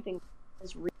box typing,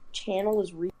 is channel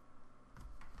is read.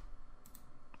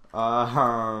 All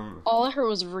I heard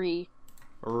was re.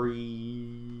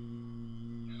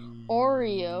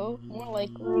 Oreo. More like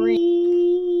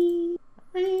re.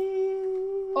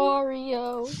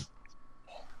 Oreo.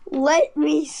 Let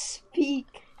me speak.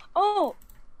 Oh,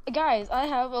 guys, I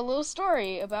have a little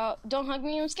story about Don't Hug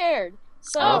Me, I'm Scared.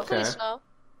 So, Oh, Okay. please no.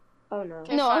 Oh no.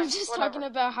 Okay. no, fine, I'm just whatever. talking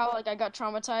about how like I got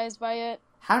traumatized by it.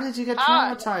 How did you get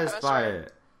Ah, traumatized that's by right.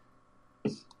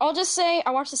 it? I'll just say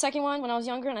I watched the second one when I was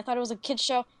younger and I thought it was a kid's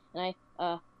show and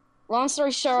long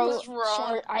story short, What's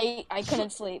wrong? I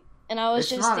couldn't sleep. And I was It's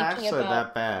just not thinking actually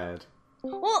about that bad.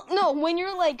 Well, no, when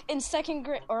you're like in second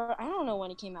grade, or I don't know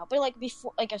when it came out, but like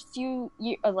before, like a few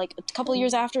years, like a couple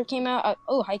years after it came out.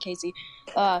 Oh, hi, Casey.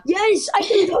 Yes, I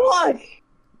can talk.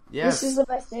 Yes. This is the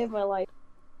best day of my life.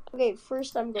 Okay,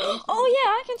 first I'm going to... Oh yeah,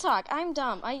 I can talk. I'm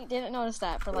dumb. I didn't notice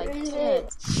that for like Where 2 is it?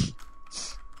 minutes.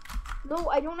 No,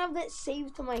 I don't have that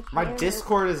saved to my My camera.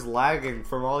 Discord is lagging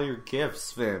from all your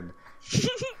gifts, Finn.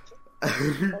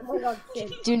 Oh my god,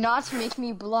 kid. Do not make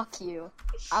me block you.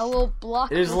 I will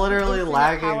block. It is you with literally infinite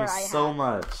lagging power I so have.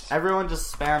 much. Everyone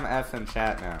just spam F in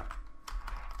chat now.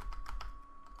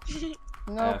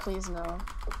 No, F. please no.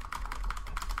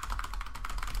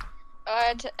 I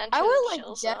had to enter I the would chill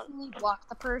like zone. definitely block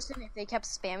the person if they kept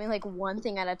spamming like one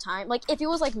thing at a time. Like if it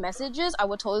was like messages, I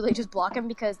would totally just block them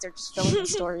because they're just filling the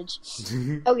storage.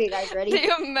 Okay, guys, ready?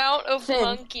 The amount of Finn,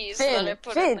 monkeys that I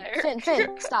put in there.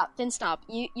 Finn, stop.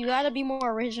 You gotta be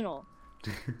more original.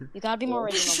 You gotta be more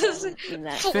original than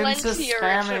that. Finn's just Plenty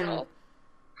spamming. original.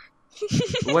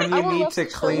 When I you would need love to to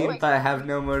show clean you- but have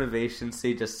no motivation, so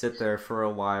you just sit there for a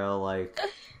while, like...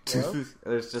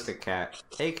 There's just a cat.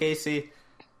 Hey, Casey.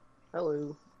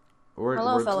 Hello. We're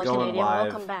Hello, fellow going Canadian. live.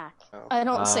 Welcome back. Oh. I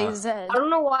don't say Uh, Zed. I don't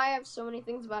know why I have so many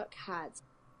things about cats.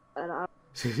 And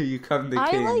You come the I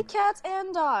king. like cats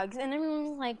and dogs, and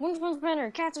everyone's like, "Which one's better,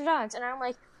 cats or dogs?" And I'm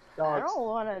like, I Dogs. don't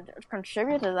want to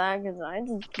contribute to that because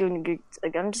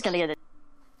I'm just gonna get it.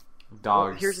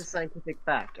 Dogs. Here's a scientific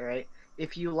fact. All right,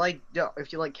 if you like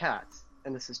cats,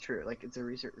 and this is true, like it's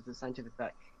a scientific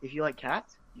fact. If you like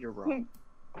cats, you're wrong.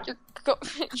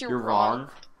 You're wrong.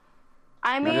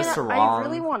 I mean, is I wrong.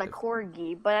 really want a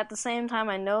corgi, but at the same time,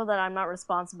 I know that I'm not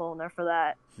responsible enough for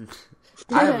that.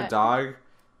 I have a dog.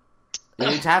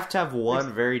 You'd have to have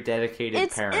one very dedicated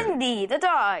It's parent. Indy, the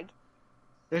dog.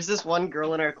 There's this one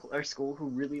girl in our school who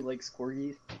really likes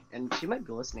corgis, and she might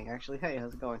be listening. Actually, hey,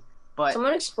 how's it going? But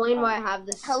someone explain why I have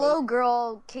this. Hello,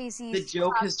 girl, Casey. the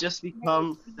joke has just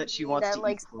become that she wants that to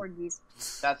likes eat corgis.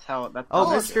 corgis. That's how. Oh,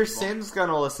 how Mr. it's Sin's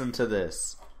gonna listen to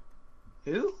this.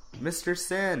 Who? Mr.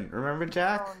 Sin. Remember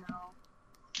Jack? Oh no.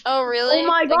 Oh really? Oh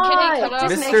my Then can you God. cut out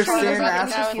Just Mr. make sure Sin there's nothing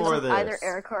asked confusing for with this. either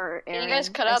Erica or Aaron. Can you guys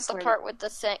cut I out the swear. part with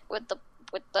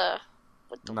the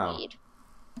No. weed?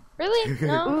 Really?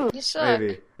 No, you suck.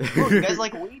 Maybe. Ooh, you guys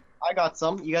like weed? I got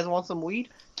some. You guys want some weed?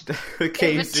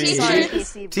 Casey. Sorry,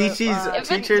 Casey, but,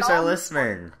 Teachers are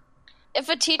listening. If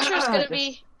a teacher's gonna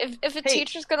be, if a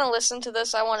teacher's gonna listen to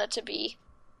this, I want it to be.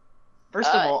 First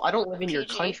of all, I don't live in your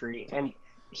PG. country, and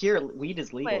here weed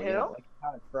is legal. Wait, you know, who? like, it's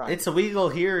not a crime. It's illegal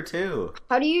here too.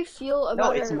 How do you feel no,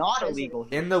 about it's our not president? illegal.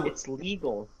 Here. In the- It's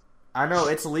legal. I know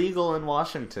it's legal in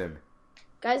Washington.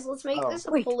 Guys, let's make Oh. this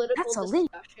a Wait, political that's illegal.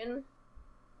 discussion.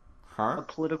 A Huh?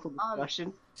 political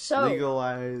discussion. So,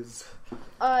 Legalize.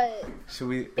 Should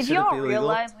we? If should y'all it be legal?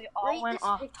 realize we all Rate went this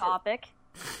off picture. topic.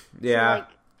 Yeah. like,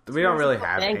 we don't really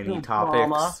have Thank any you, topics.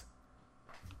 Mama.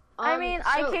 I mean,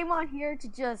 I so came on here to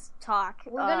just talk.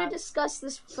 we're gonna discuss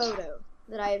this photo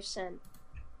that I have sent.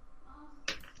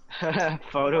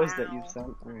 Photos that Wow. you've sent.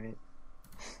 All right.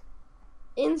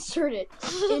 Insert it.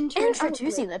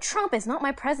 Introducing the Trump is not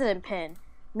my president pin.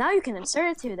 Now you can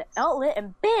insert it to the outlet,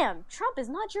 and bam! Trump is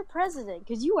not your president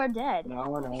because you are dead.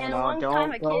 No, And no, one don't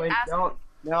time a go kid in, asked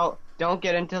don't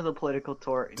get into the political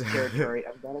territory.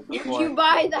 I've done it before. You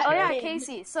buy that? Oh yeah, pin.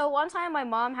 Casey. So one time my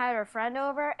mom had her friend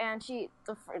over, and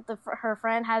her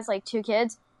friend has like 2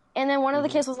 kids, and then one of the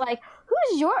kids was like,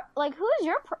 who's your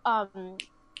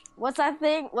what's that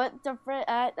thing? What the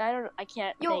I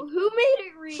can't Yo, think. who made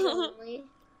it read only?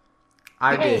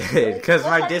 I did because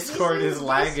my What? Discord This is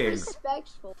lagging.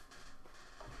 Disrespectful.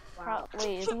 Wow.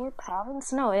 Wait, is the word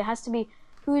province? No, it has to be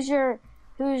who's your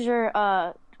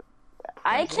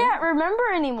I can't remember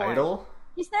anymore. Idol.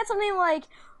 He said something like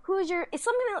it's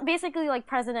something basically like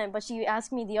president, but she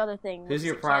asked me the other thing. Who's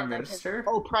your which prime can't, like, minister?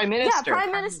 Oh, prime Yeah, minister.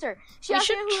 prime minister. She We asked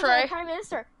me should who was try- the prime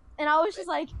minister, and I was just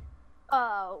like,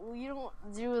 well, you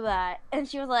don't do that. And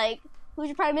she was like, who's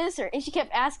your prime minister? And she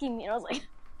kept asking me, and I was like,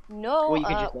 no. Well, you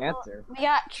could just well, answer. we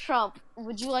got Trump.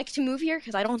 Would you like to move here?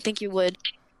 Because I don't think you would.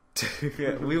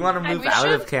 We want to move we out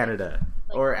should- of Canada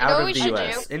or know out what of we the should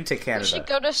U.S. do? into We Canada. should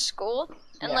go to school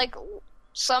and Yeah. like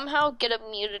somehow get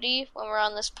immunity when we're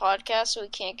on this podcast, so we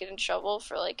can't get in trouble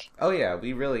for like. Oh yeah,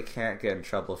 we really can't get in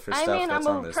trouble for I stuff mean, that's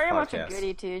I'm on this pretty much a podcast.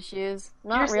 goody two shoes.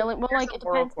 Not Here's really, but like it a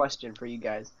moral depends. question for you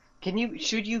guys.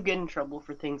 Should you get in trouble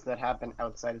for things that happen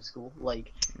outside of school?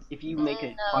 Like, if you make a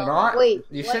No. Not. Wait,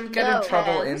 You what? shouldn't get No. in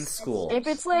trouble in Depends. school. If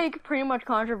it's like pretty much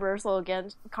controversial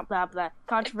against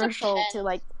controversial to depends.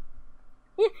 like,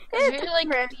 yeah, If you're like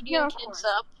depends. beating Yeah, of kids course.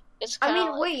 up, it's I kind of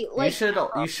mean, like, wait, like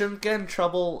You shouldn't get in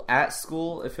trouble at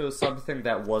school if it was something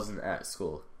that wasn't at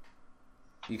school.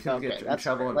 You can Okay, get in that's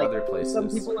trouble in like, other places. Some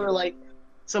people are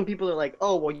like,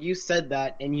 oh, well, you said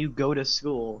that and you go to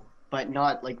school, but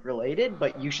not like related,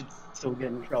 but you should still get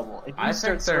in trouble. If you I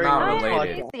start think they're swearing not on this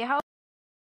related. podcast- See how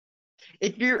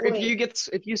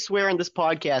if you swear on this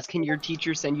podcast, can your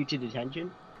teacher send you to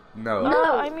detention? No.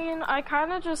 No. I mean, I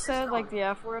kind of just said like the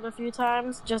F word a few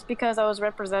times just because I was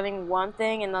representing one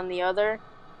thing and then the other.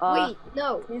 wait,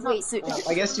 no, he's not wait. su-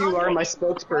 I guess you are my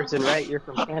spokesperson, right? You're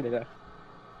from Canada.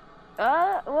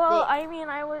 Well, I mean,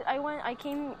 I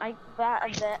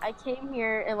came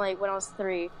here in like when I was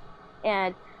 3,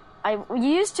 and we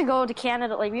used to go to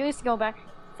Canada. Like we used to go back.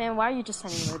 Fam, why are you just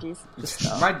sending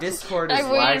emojis? My Discord is I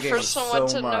waited lagging for someone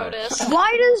so to much. notice.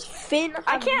 Why does Finn?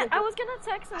 I have can't. the- I was gonna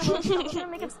text him. I was gonna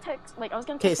make him text. Like I was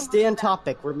gonna. Okay, text him stay on back.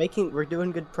 topic. We're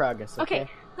doing good progress. Okay.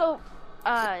 Okay, so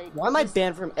Why am I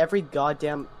banned from every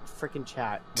goddamn freaking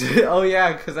chat? Oh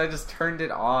yeah, because I just turned it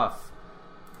off.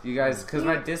 You guys, because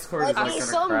my Discord is like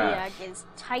gonna crash. Insomniac is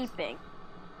typing.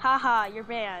 Haha, you're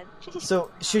banned. So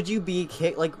should you be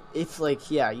kicked? Like if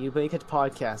you make a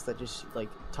podcast that just like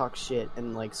talks shit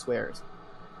and like swears.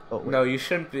 Oh wait, No, you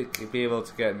shouldn't be able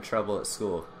to get in trouble at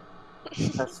school.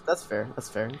 that's fair. That's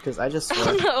fair because I just I swear.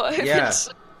 don't know. If Yeah. it's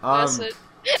message.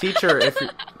 Teacher, if you...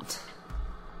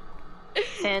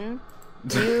 Finn,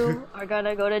 you are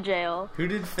gonna go to jail. Who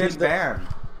did Finn Dude, ban?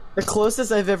 The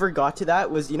closest I've ever got to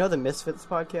that was the Misfits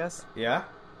podcast. Yeah?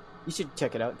 You should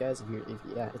check it out, guys.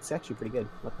 Yeah, it's actually pretty good.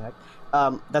 What the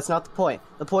heck? That's not the point.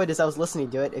 The point is I was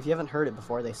listening to it. If you haven't heard it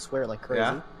before, they swear like crazy.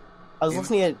 Yeah? I was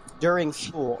listening to it during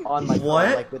school on my What?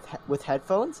 phone, like with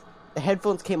headphones. The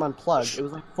headphones came unplugged. It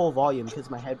was like full volume because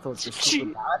my headphones were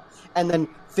super bad. And then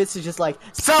Fitz is just like,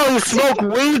 "So you smoke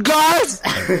weed, guys?"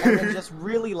 and then just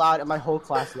really loud, and my whole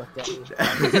class looked at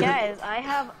me. Guys, I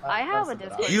have a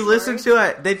Discord. You listen to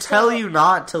it. They tell you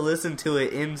not to listen to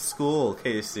it in school,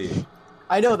 Casey.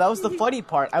 I know, that was the funny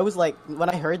part. I was like, when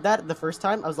I heard that the first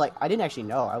time, I was like, I didn't actually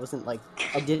know.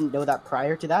 I didn't know that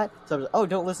prior to that. So I was like, oh,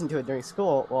 don't listen to it during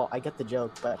school. Well, I get the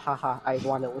joke, but haha, I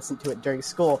want to listen to it during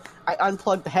school. I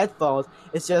unplugged the headphones.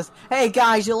 It's just, hey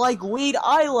guys, you like weed?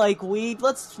 I like weed.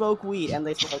 Let's smoke weed. And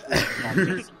they smoke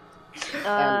weed.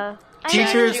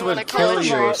 Teachers you would wanna kill college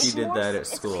you balls? if you did that at It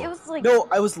school. was like No,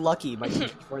 I was lucky. My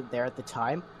teachers weren't there at the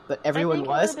time, but everyone think it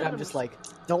was, would've and I'm been- just like,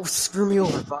 don't screw me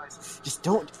over, guys. Just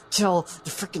don't tell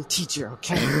the freaking teacher,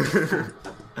 okay?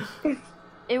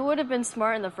 it would have been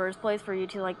smart in the first place for you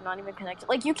to like not even connect.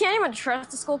 Like you can't even trust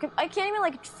the school. I can't even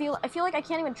like feel. I feel like I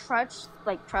can't even trust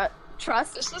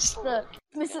trust Is this the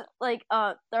Mrs. like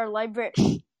our library.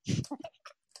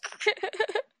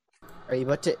 Are you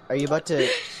about to?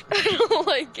 I don't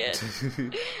like it.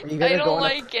 Are you I gonna go don't on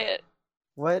like it.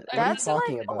 What are you That's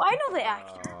talking like, about? oh, I know the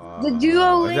actor. The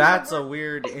Duolingo- That's a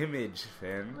weird image,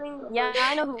 Finn. Yeah,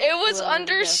 I know who. It was who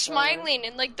under it is. smiling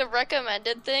in like the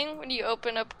recommended thing when you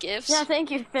open up gifts. Yeah, thank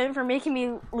you, Finn, for making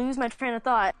me lose my train of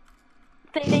thought.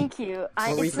 Thank you.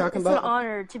 What were you talking it's about? an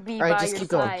honor to be All right, by just your keep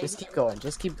going. side.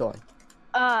 Just keep going.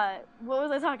 What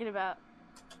was I talking about?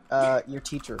 Your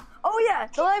teacher. Oh yeah,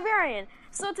 the librarian.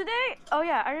 So today, oh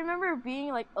yeah, I remember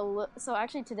being like so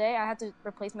actually today I had to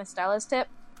replace my stylus tip,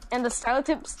 and the stylus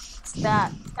tips,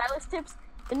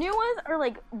 the new ones are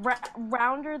like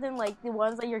rounder than like the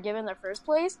ones that you're given in the first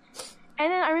place. And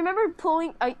then I remember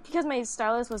pulling because my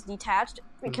stylus was detached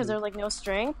because there was like no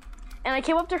string. And I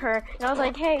came up to her and I was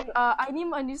like, "Hey, I need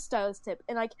my new stylus tip."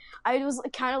 And like, I was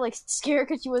kind of like scared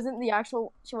because she wasn't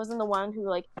the one who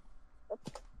like.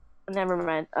 Never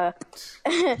mind.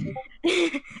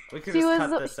 We could She just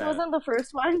cut this she out. wasn't the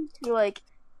first one who like,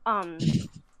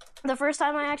 the first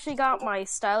time I actually got my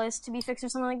stylus to be fixed or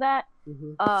something like that.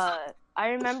 Mhm. I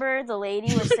remember the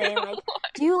lady was saying like,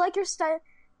 "Do you like your style?"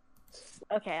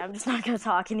 Okay, I'm just not gonna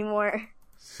talk anymore.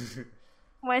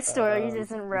 My story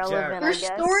isn't relevant, Your I guess.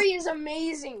 story is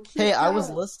amazing. Keep Hey, I was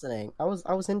going. listening. I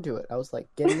was into it. I was like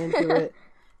getting into it.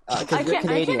 I Because you're can't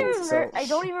even Canadian, so I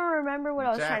don't even remember what I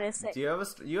was Jack, trying to say. do you have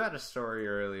you had a story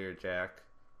earlier, Jack?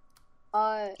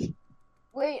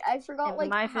 Wait, I forgot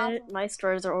like half. My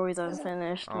stories are always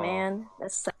unfinished, Oh. man.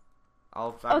 That's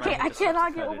might okay. I just have to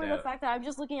cannot get cut over it the out. fact that I'm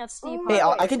just looking at Steve. Oh, hey,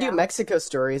 Wait, I can do now. Mexico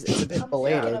stories. It's a bit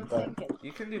belated, I'm but thinking.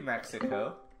 You can do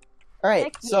Mexico. all right.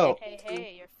 Heck So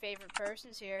Hey, your favorite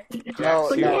person's here. Jack, No,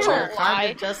 so no. we're kind Why?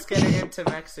 of just getting into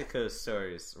Mexico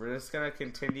stories. We're just gonna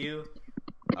continue.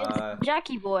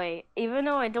 Jackie Boy, even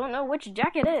though I don't know which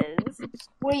Jack it is.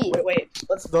 Wait, wait.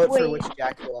 Let's vote for Wait. which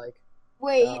Jack you like.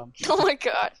 wait. Oh my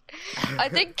god. I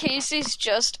think Casey's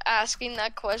just asking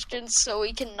that question so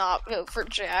he cannot vote for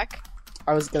Jack.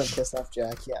 I was gonna piss off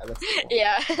Jack. Yeah, that's cool.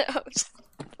 Yeah.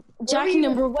 Jack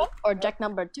number 1 or Jack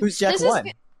number 2? Who's Jack This one?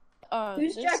 Is,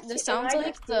 Who's Jack this two? sounds Am I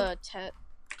like Jack the Ted.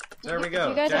 There we go.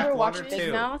 You guys Jack ever 1 watch or Big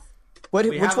 2. Mouth? What?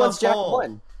 We Which have one's a Jack poll.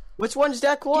 one? Which one's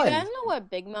Jack Do you one? guys know what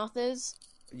Big Mouth is?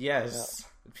 Yes.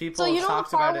 People So you have know the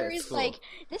talked about part it where at he's school. like,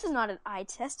 "This is not an eye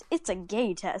test; it's a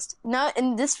gay test." Not,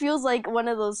 and this feels like one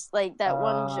of those like that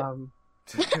one.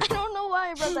 I don't know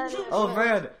why I brought that in. Oh but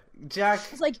man, Jack.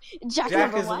 it's like Jack,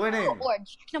 Jack number is 1 winning. or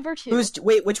Jack number 2.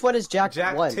 Wait? Which one is Jack,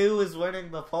 Jack one? 2 is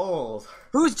winning the polls.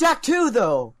 Who's Jack two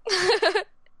though?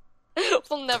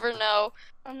 We'll never know.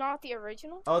 I'm not the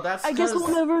original. Oh, that's. I guess 'cause-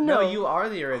 we'll never No, know. you are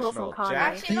the Close original. and Connie.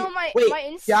 Jack. Actually, no, my Wait,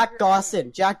 Instagram. Jack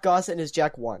Dawson. Jack Dawson is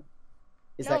Jack one.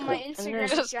 Is No, that my correct? Instagram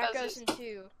Just is Jack does Dawson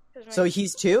 2. 'cause my- So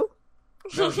he's two?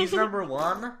 No, he's number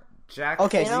 1. Jack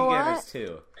Okay. You know Vegan what? is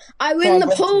 2. I win the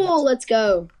poll. Let's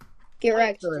go. Get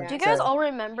wrecked. Sure. Jack. Do you guys So- all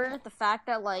remember the fact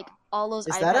that like all those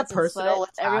Is iPads that a and personal foot,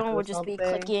 attack everyone or would just be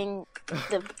something? clicking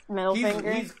the middle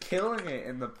finger? He's killing it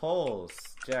in the polls.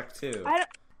 Jack 2.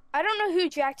 I don't know who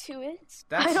Jack 2 is.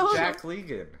 I That's don't- Jack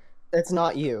Legan. It's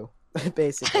not you,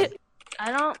 basically.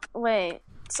 I don't wait.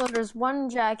 So there's one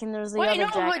Jack and there's the Wait, other no,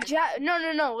 Jack. but Jack.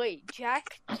 No, wait.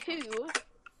 Jack 2,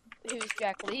 who's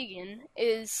Jack Legan,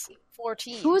 is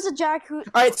 14. Who was the Jack who? All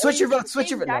right, switch your was vote. the Switch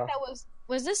same your vote. Jack No. that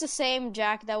was this the same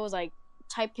Jack that was like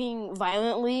typing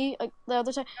violently like, the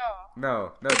other time?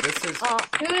 No, this is.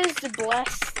 Who is the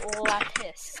blessed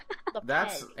Lapis? The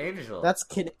That's pen? Angel. That's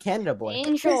Canada boy.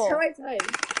 Angel. Right time.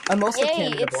 I'm also Yay,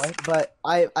 Canada it's- boy, but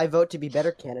I vote to be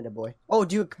better Canada boy. Oh,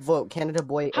 do you vote Canada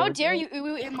boy? How over dare me? you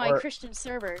ooh in my Or- Christian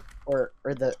server? Or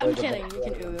the. I'm or the kidding. vote You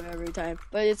can right ooh now. every time,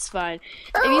 but it's fine.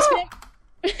 If you spend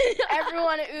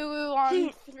Everyone ooh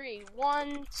on 3.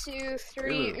 1, 2,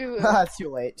 3, ooh. Ah, too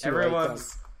late. Too late.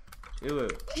 Everyone's. Ooh.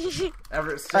 Just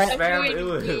Alright. spam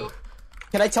ooh.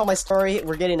 Can I tell my story?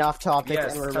 We're getting off topic.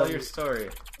 Yes, and we're tell running- your story.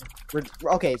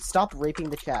 Okay, stop raping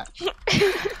the chat.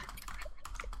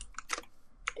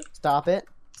 Stop it.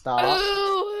 Stop.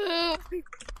 Ooh.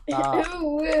 Stop.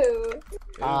 Ooh, woo.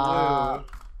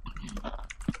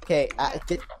 Okay,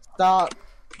 stop.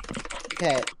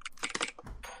 Okay.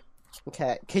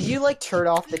 Okay, could you like turn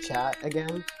off the chat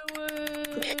again?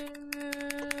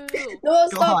 No,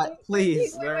 stop. God,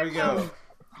 please. There we go.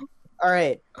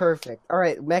 Alright, perfect.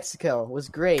 Alright, Mexico was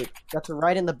great. Got to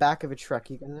ride in the back of a truck.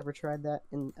 You guys ever tried that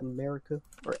in America?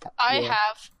 I Yeah.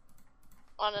 have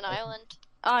on an island.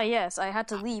 Yes, I had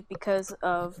to leave because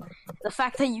of the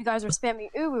fact that you guys were spamming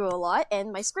Uwu a lot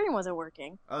and my screen wasn't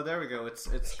working. Oh, there we go. It's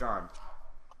gone.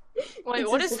 Wait, It's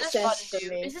what a does this success button for do?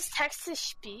 me. Is this text to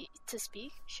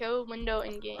speak? Show window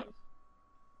in game.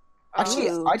 Actually,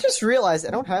 Oh. I just realized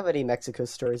I don't have any Mexico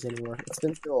stories anymore. It's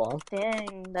been so long.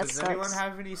 Dang, that Does sucks. anyone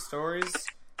have any stories?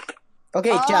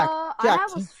 Okay, Jack. I Jack.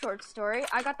 have a short story.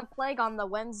 I got the plague on the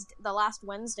last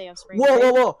Wednesday of spring Whoa,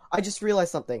 break. whoa, whoa! I just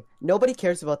realized something. Nobody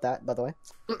cares about that, by the way.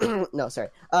 No, sorry.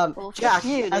 Well, Jack fuck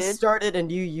you, has dude. started a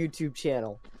new YouTube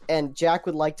channel, and Jack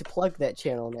would like to plug that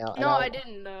channel now. No, I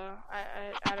didn't.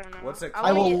 I don't know. What's it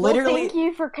I will called? literally- Thank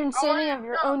you for considering I of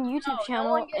your wanna- own no, YouTube no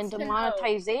channel one gets and to know.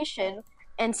 demonetization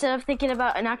instead of thinking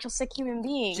about an actual sick human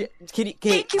being. Thank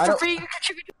you I for don't, being a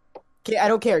contributor. okay, I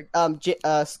don't care.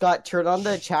 Scott, turn on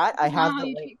the chat. I have the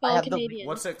you link. people I have the, Canadian.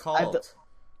 What's it I have called?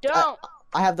 Don't.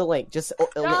 I have the link. Just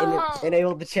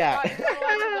enable the chat. God,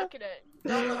 don't let me look at it.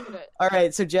 Don't look at it.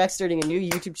 Alright, so Jack's starting a new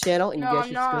YouTube channel, and No, you guys I'm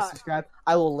should go not. subscribe.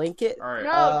 I will link it. Alright,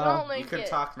 No, don't you link can it.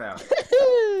 talk now.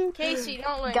 Casey,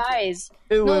 don't link Guys,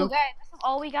 Ooh, no, ooh. guys, this is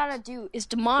all we gotta do is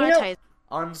demonetize.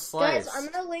 Unsliced. Guys, I'm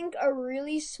gonna link a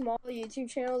really small YouTube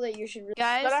channel that you should really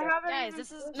Guys, But I haven't guys, even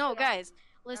this is posted no, it. guys.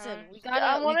 Listen, we I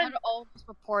gotta wanna- all just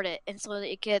report it, and so that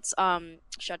it gets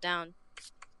shut down.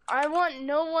 I want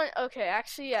no one. Okay,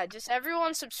 actually, yeah, just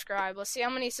everyone subscribe. Let's see how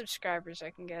many subscribers I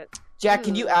can get. Jack,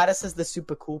 can you add us as the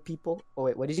super cool people? Oh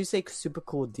wait, what did you say? Super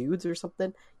cool dudes or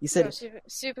something? You said No,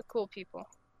 super cool people.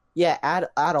 yeah. Add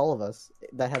all of us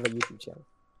that have a YouTube channel.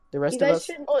 The rest You of guys us.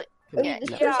 should. Oh, Okay, yeah, this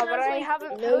yeah, person but has, I like,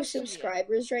 haven't no posted yet.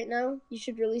 subscribers right now. You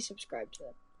should really subscribe to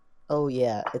them. Oh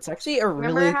yeah, it's actually a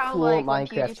Remember really how cool like when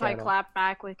Minecraft PewDiePie channel. clapped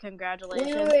back with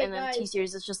congratulations, Wait, and then guys.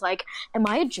 T-Series is just like, "Am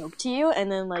I a joke to you?"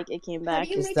 And then like it came How back.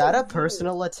 do you Is make that a view?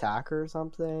 personal attack or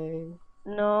something?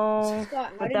 No,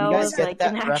 Scott, how but did that you You do guys was that? get like that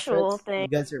an actual reference? thing. You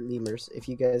guys are memers. If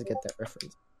you guys get that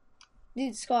reference.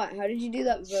 Dude, Scott, how did you do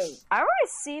that vote? I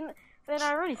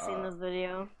already seen this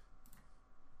video.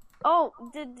 Oh,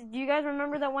 did you guys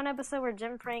remember that one episode where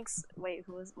Jim Pranks? Wait,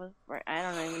 who was I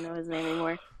don't even know his name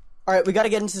anymore. All right, we got to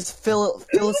get into this You took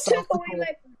philosophical away my.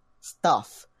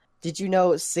 stuff. Did you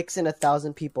know 6 in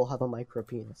 1,000 people have a micro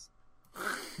penis?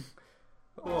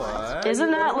 What?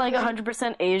 Isn't that like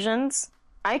 100% Asians?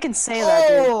 I can say that,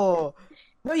 dude. Oh,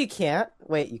 no, you can't.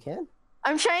 Wait, you can?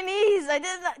 I'm Chinese. I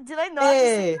did not. Did I not?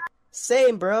 Hey,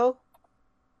 same, bro.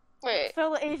 Wait,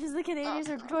 Fellow Asians and Canadians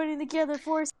are joining together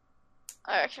for.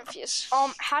 I'm confused.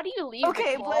 How do you leave?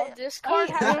 Okay, the but- Discord,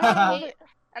 Hey, I don't know how to-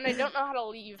 and I don't know how to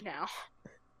leave now.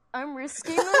 I'm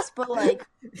risking this, but like,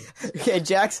 Okay,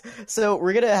 Jax. So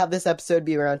we're gonna have this episode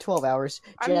be around 12 hours.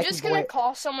 I'm Jackie just gonna boy,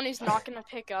 call someone who's not gonna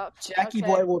pick up. Jackie Okay.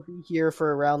 boy will be here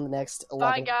for around the next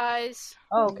 11. Bye, guys.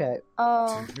 Oh, okay.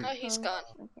 oh, Oh, he's gone.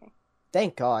 okay.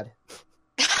 Thank God.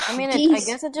 I mean, I Jeez.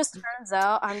 guess it just turns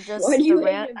out I'm just Why do you the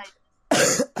hate rant. him?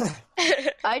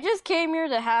 I just came here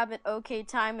to have an okay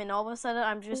time, and all of a sudden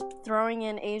I'm just throwing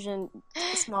in Asian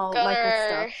small micro Gunner.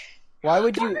 stuff. Why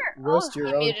would you roast He your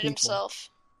own muted people? himself.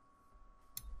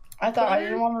 I thought I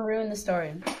didn't want to ruin the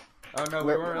story. Oh no, we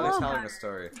weren't really telling a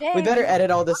story. We better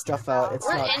edit all this stuff out. It's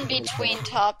We're not in between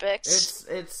topics.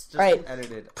 It's just Alright.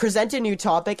 edited. Present a new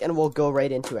topic and we'll go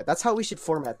right into it. That's how we should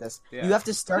format this. Yeah. You have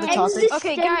to start a Exit- topic.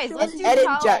 Okay, guys, let's do Edit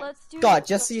how- Jack. let's do God,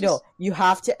 just so let's you know, you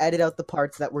have to edit out the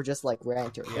parts that were just like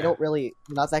ranter. They Yeah. don't really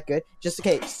not that good. Just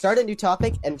okay, start a new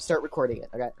topic and start recording it.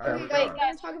 Okay. Alright, Wait, go.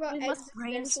 guys, talk about We must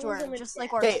brainstorm, existentialism just and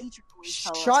like our Okay, teacher always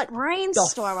tells us. shut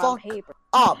Brainstorm the on fuck paper.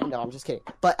 Up. No, I'm just kidding.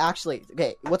 But actually,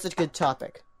 okay, what's a good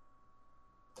topic?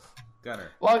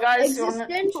 Gunner. Well, guys, you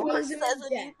existentialism Says and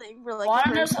death. anything for like want to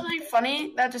the know first- something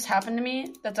funny that just happened to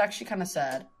me? That's actually kind of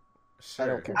sad. Sure. I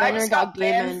don't care. I Gunner just got got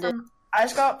game banned ended. from. I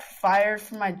just got fired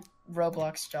from my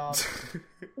Roblox job.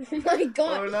 Oh my Oh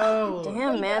god. no.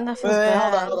 Damn, man, that Wait, feels wait,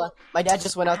 bad. hold on. My dad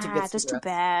just went out to Ah, get that's some too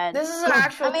bad. This is an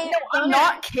actual. I mean, no, I'm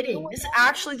not kidding. This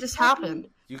actually just happened.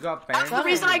 You got banned That's the from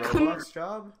reason your I couldn't- Roblox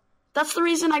job? That's the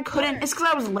reason I couldn't. It's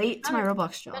because I was late to my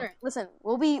Roblox job. Gunner, listen,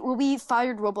 we'll be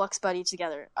fired Roblox buddy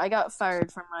together. I got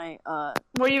fired from my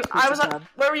Were you? I was. job.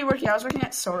 Where were you working? I was working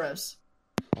at Soros.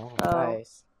 Oh, Oh.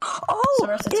 nice. Oh,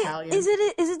 Source Italian. is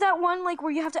it that one like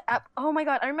where you have to oh my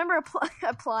god, I remember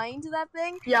applying to that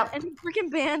thing Yep. and he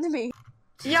freaking banned me.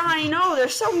 Yeah, I know. They're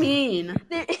so mean.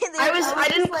 I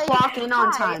didn't clock in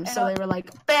on time, so they were like,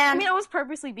 I banned. mean, I was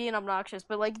purposely being obnoxious,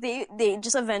 but like they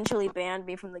just eventually banned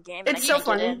me from the game. And It's I so can't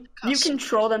get funny. in. You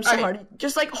control them so hard.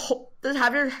 Just like just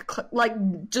have your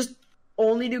just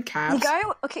only do The caps. guy,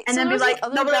 okay, And so then be there was like, this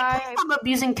other they'll be guy. like, I'm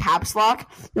abusing caps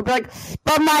lock. They'll be like,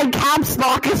 but my caps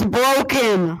lock is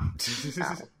broken.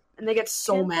 And they get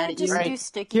so Can't mad they at you. just Right. do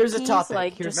sticky Here's a keys, topic.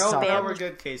 Like, Here's just a No, topic. no, spam. we're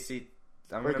good, Casey.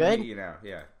 I'm We're gonna good? mute you now.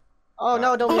 Yeah. Oh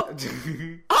no, don't.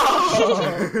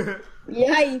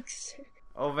 Yikes.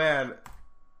 Oh man.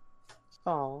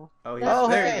 Oh. Oh, That's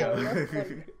there hey. you That's go.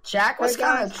 funny. Jack was Oh,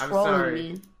 kind of gosh. I'm trolling sorry.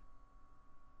 me.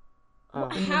 Oh.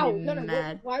 How? made me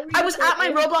mad. Why were you I was at my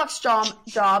so Roblox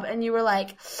job, and you were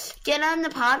like, "Get on the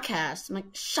podcast." I'm like,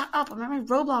 "Shut up! I'm at my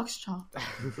Roblox job."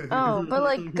 Oh, but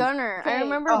like Gunner, I Okay.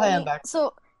 remember. Oh, hey, we- I'm back.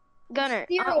 So, Gunner,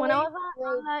 Zero when I way, was bro.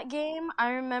 on that game,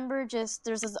 I remember just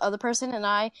there's this other person and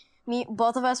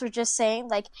both of us were just saying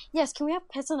like, "Yes, can we have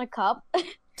piss in a cup?" I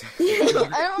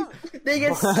don't. They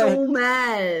get so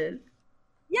mad.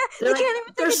 Yeah, They're they like- can't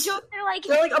even they're take a s- joke. They're like,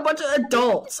 They're like a bunch of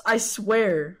adults. I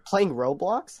swear. Playing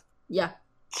Roblox? Yeah.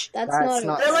 That's That's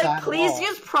not- They're sad like, at please all.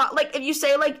 use like if you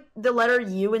say like the letter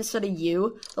U instead of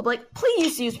you, they'll be like,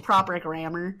 please use proper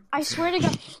grammar. I swear to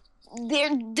God,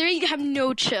 they have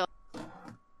no chill.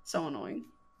 So annoying.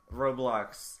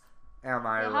 Roblox. Am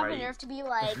I They have the right? nerve to be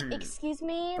like, "Excuse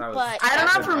me, That was- but I don't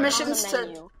have That's permissions on the to.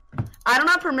 menu." I don't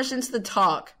have permissions to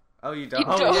talk. Oh, you don't? You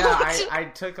Oh, don't. yeah, I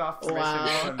took off permission Wow.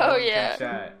 so no Oh, one can yeah.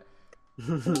 chat.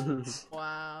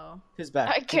 Wow. Who's back?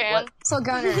 I can. So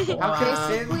Gunner, How can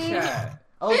Finn basically, chat?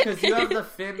 Oh, because you have the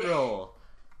Finn roll.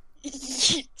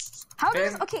 how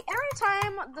does Finn- okay every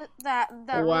time that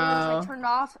rule is Wow. like turned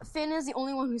off, Finn is the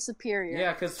only one who's superior.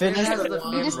 Yeah, because Finn Finn has has the- the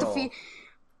You Finn just roll. defeat.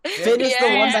 Finn is the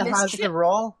one Yeah, that it's has true. the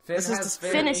role. Finn This has is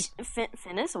Finn.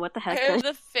 Finish. What the heck?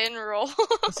 The Finn roll.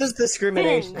 this is Finn,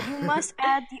 discrimination. you must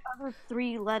add the other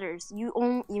 3 letters. You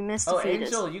missed the Oh, fetus.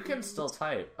 Angel, you can still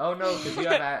type. Oh, no, because you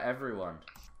have at everyone.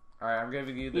 Alright, I'm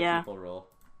giving you the Yeah. people roll.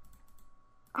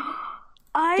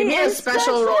 I Give me am a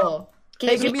special role.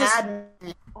 Hey, give me a,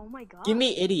 admin. Oh my god. give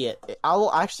me idiot. I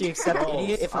will actually accept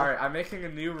idiot if I. Alright, I'm making a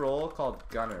new role called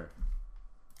Gunner.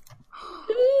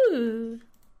 Ooh.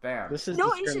 Bam. This is No,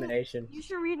 you should- discrimination.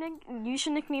 You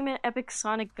should nickname it Epic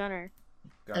Sonic Gunner.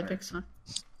 Gunner. Epic son.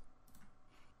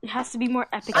 It has to be more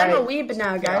epic. I'm a Alright. weeb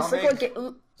now, I'll guys. Look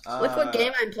make- what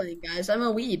game I'm playing, guys. I'm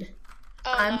a weeb.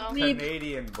 Oh, I'm no. a weeb.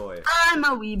 Canadian boy. I'm a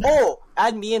weeb. Oh,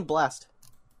 add me and blessed.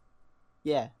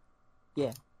 Yeah.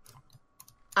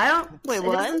 I don't. Wait, It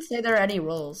what? doesn't say there are any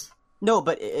roles. No,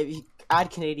 but if you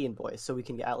add Canadian boys so we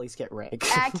can at least get rank.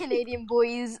 At Canadian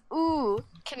boys. Ooh.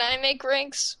 Can I make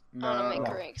ranks? I No. want to make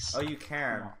ranks. Oh, you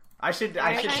can. I should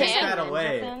I take can. that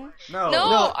away. Nothing. No. No,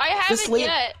 no, I just haven't leave-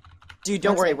 yet. Dude,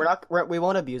 don't worry. We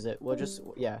won't abuse it. We'll just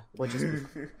we'll just.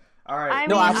 Alright. I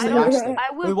No, mean, actually- I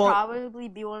we would won't- probably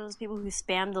be one of those people who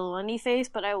spam the Lunny face,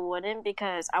 but I wouldn't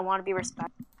because I want to be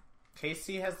respectful.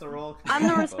 Casey has the role. I'm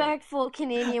the respectful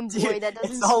Canadian boy Dude, that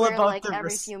doesn't it's all swear about like the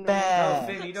every few No, respect.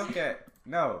 Finn, you don't get.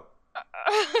 No.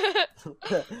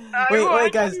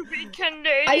 wait, guys.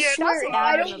 I swear, That's if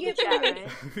I Adam don't in get the chat,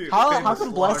 permission. right? How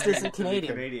come Blessed Wanted isn't to be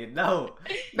Canadian? No.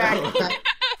 Back, No.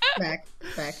 back.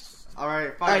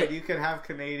 Alright, fine. Alright. You can have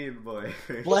Canadian boy.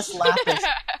 Blessed Lapis.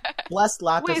 Blessed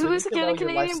Lapis. Wait, we who's need the to know your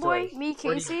Canadian life boy? story. Me,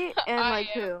 Where do you- Casey, and like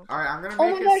who? Alright, I'm gonna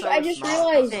Oh make my it gosh, so I it's just not-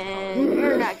 realized. Finn,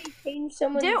 you're not. Change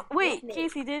someone's Wait, nickname.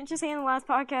 Casey, didn't you say in the last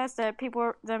podcast that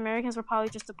the Americans were probably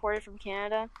just deported from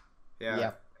Canada? Yeah.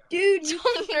 Yeah. Dude, you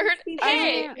Don't nerd.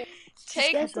 Hey,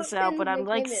 take. That's Cut this what out, Finn's but I'm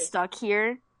like nickname is. stuck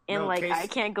here, and No, like Casey- I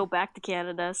can't go back to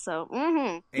Canada. So,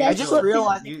 I That's just what-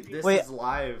 realized. This Wait. is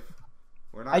live.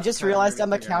 We're not I just cutting realized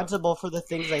I'm anything out. accountable for the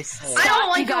things I say. I don't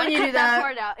like you it gotta when you cut do that that.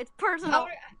 part out. It's personal.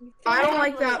 I don't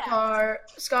like that part.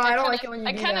 Scott, I don't like it when you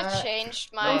I do kind of that.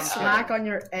 changed Don't my. smack on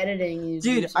your editing. You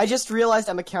Dude, I just realized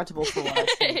I'm accountable for what I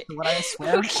say. So when I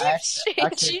swear, Who I keeps actually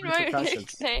changing have my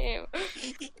repercussions. nickname?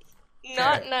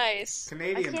 Not nice.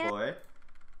 Canadian I can't- boy.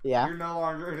 Yeah. You're no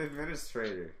longer an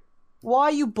administrator.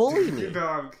 Why you bully me? No,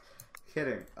 I'm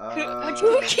kidding.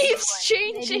 Who keeps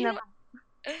changing?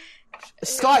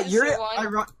 Scott, Is you're this the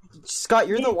one? Scott,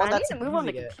 you're the one I that's need to move on the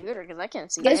abusing it. computer because I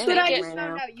can't see. Guess what I anything just right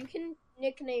found now. out? You can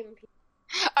nickname people.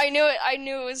 I knew it. I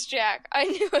knew it was Jack. I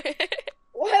knew it.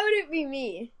 Why would it be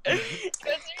me?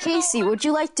 Casey, would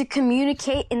you like to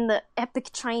communicate in the epic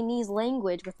Chinese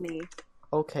language with me?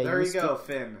 Okay. There you speak- go,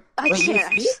 Finn. I Wait, you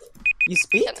can't. speak? You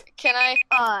speak? Can I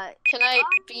Uh,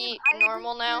 be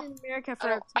normal now? in America I for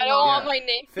don't, I don't want Yeah. my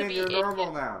name to Finn, be you're Indian.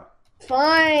 normal now.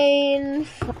 Fine.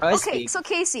 I Okay, speak. so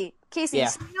Casey, Yeah.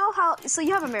 so you know how? So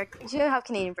you have you have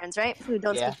Canadian friends, right? Who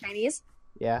don't Yeah. speak Chinese.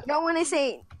 Yeah. You know when I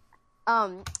say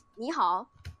ni hao.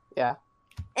 Yeah.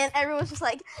 And everyone's just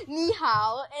like, ni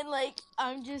hao. And, like,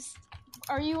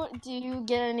 do you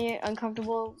get any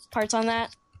uncomfortable parts on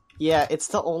that? Yeah, it's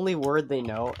the only word they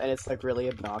know, and it's, like, really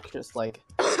obnoxious, like...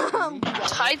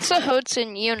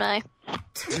 Taitsahoutsun Yunai.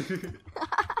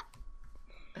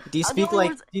 Do you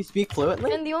speak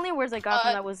fluently? And the only words I got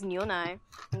from that was nyonai.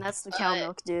 And that's the cow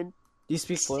milk, dude. Do you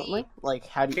speak fluently? Like,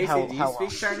 how do you... Casey, how, do you how speak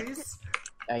Chinese?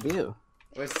 I do.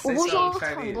 What's say something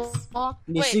Chinese?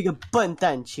 你是一个笨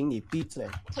蛋，请你闭嘴.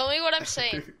 Tell me what I'm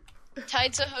saying.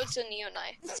 Taitsahoutsun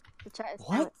Yunai.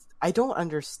 What? I don't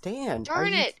understand.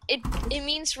 Darn it! It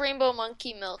means rainbow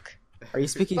monkey milk. Are you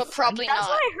speaking But probably That's not.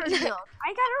 what I heard milk.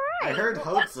 I got it I right. heard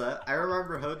Hodza. I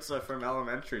remember Hodza from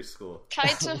elementary school.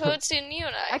 Taitsahoutsun I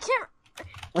Yunai. can't...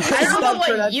 I don't know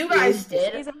what you guys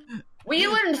did. We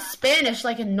learned Spanish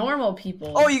like normal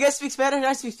people. Oh, you guys speak Spanish?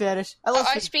 I speak Spanish.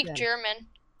 I speak German.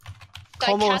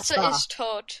 ¿Cómo Daikatsa está? is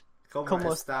tot. Como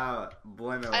está?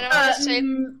 Bueno. I know how to say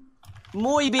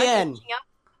Muy bien.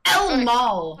 El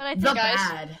Mal. But I The think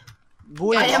bad.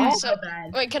 Muy I am bien. So- the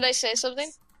bad. Wait, can I say something?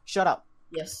 Shut up.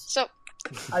 Yes. So,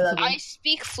 I love I you.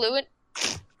 speak fluent.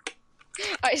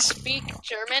 I speak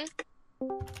German.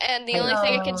 And the only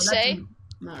thing I can say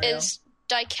Not real. is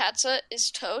Daikatsa is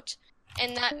tot.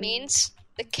 And that means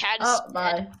the cat is Oh, dead.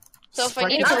 bye. So if I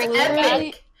need to That's break the bad,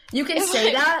 epic. You can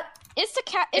say that? It's the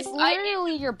cat. It's If I-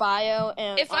 literally your bio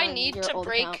and if I on need your to old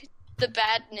break account. the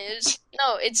bad news,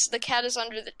 no, it's the cat is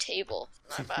under the table.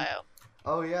 My bio.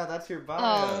 Oh yeah, that's your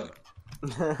bio.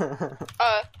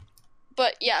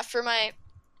 But yeah, for my,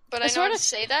 but I know sort how to of-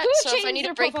 say that. who So if I changed need to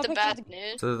their break the profile bad picture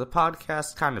news, So the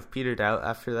podcast kind of petered out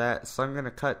after that, so I'm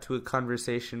gonna cut to a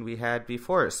conversation we had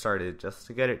before it started, just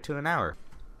to get it to an hour.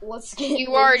 Let's get.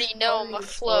 you already know my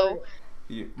flow.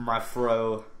 My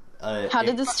fro. How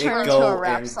did this turn go into a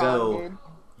rap and song, go. dude?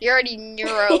 You already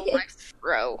neuro my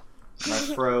bro. My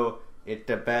fro, it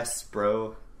the best,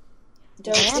 bro.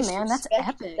 Don't Damn, man, that's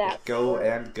disrespect epic. that Go for-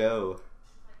 and go.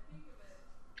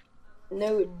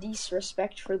 No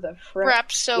disrespect for the fro.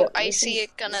 Rap so Yo, this icy is-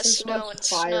 it gonna this is snow a and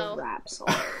fire snow. Rap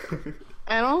song.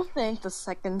 I don't think the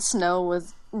second snow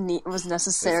was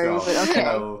necessary, It's but not okay.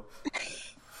 snow.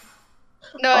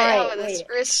 No, Alright, yeah, wait.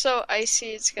 it's so icy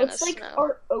it's gonna What's like snow.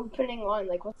 our opening line?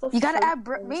 Like, what's the? You gotta first add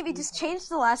bro. thing Maybe we just say? change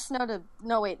the last snow to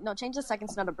change the second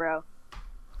snow to bro.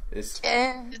 It's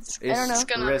It's I don't know. It's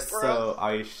gonna It's bro. so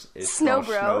ice. It's Snow not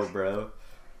bro. snow, bro.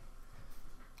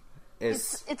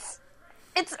 It's It's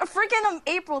a freaking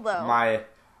April though. my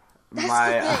That's my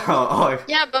the thing. oh,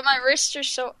 Yeah, but my wrists are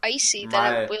so icy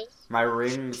that it will. my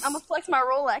rings. I'm gonna flex my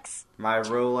Rolex. My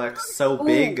Rolex so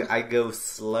big I go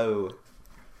slow.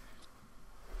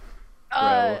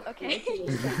 Okay.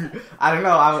 I don't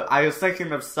know. I was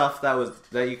thinking of stuff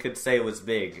that you could say was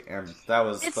big, and that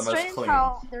was It's the most strange clean.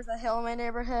 how there's a hill in my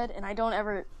neighborhood, and I don't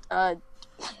ever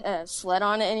sled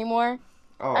on it anymore.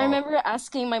 Oh. I remember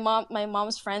asking my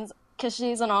mom's friends, because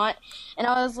she's an aunt, and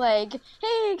I was like,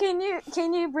 "Hey,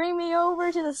 can you bring me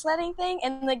over to the sledding thing?"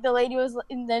 And like the lady was,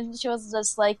 and then she was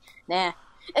just like, "Nah."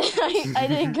 And I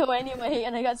didn't go anyway,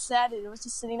 and I got sad, and it was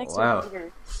just sitting next to Wow. a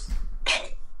computer.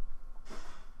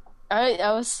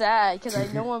 I was sad because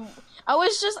I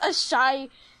was just a shy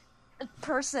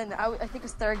person. I think it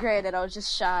was third grade, and I was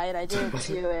just shy, and I didn't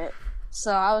do it.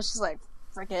 So I was just like,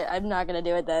 "Frick it, I'm not gonna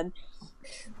do it then."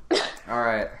 All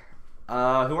right.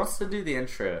 Who wants to do the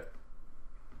intro?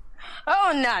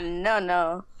 Oh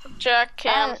no! Jack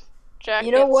can. Jack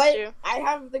You know gets what? to. I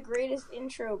have the greatest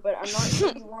intro, but I'm not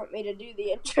sure you want me to do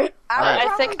the intro. Alright,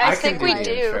 I can think do we the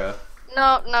do. intro.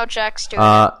 No, Jack's doing.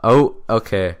 Oh,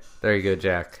 okay. There you go,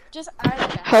 Jack. Just add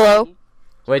it back. Hello?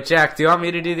 Wait, Jack, do you want me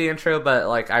to do the intro, but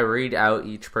like I read out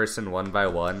each person one by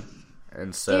one,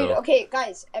 and so Dude, okay,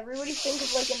 guys, everybody think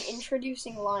of like an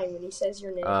introducing line when he says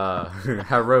your name.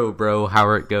 hello, bro, how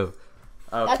it go?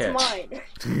 Okay. That's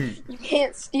mine. You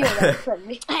can't steal that from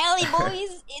me. Howdy,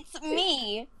 boys, it's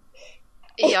me.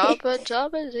 Yabba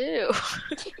dabba doo.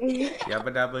 Yabba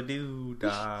dabba doo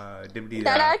da dibbity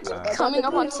That da. act coming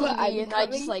up on TV, and I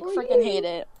just like freaking hate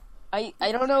it. I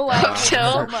don't know why I hate it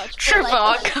so much. but,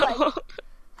 like, Trivago.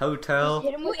 Hotel.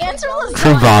 Hit him You with answer the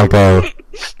Trivago.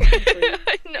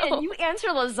 I know. and you answer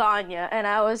lasagna, and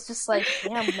I was just like,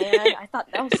 damn, man, I thought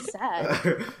that was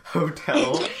sad.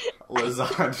 Hotel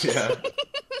lasagna.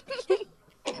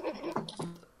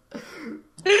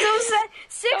 So sad.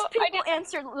 Six Oh, I people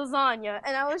answered lasagna,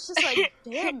 and I was just like,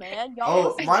 damn, man,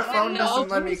 y'all. Oh, my phone know. doesn't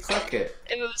let me click it.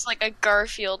 If it was like a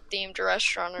Garfield themed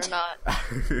restaurant or not.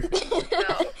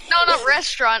 No, not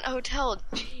restaurant, hotel.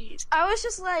 Jeez. I was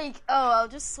just like, oh, I'll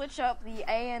just switch up the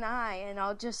A and I, and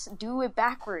I'll just do it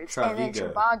backwards, and then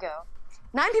Trivago. Trivago.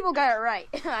 9 people got it right.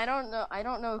 I don't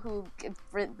know who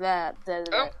that.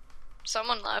 Oh,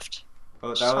 someone left.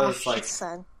 Oh, that was like.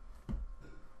 Son.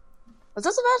 Was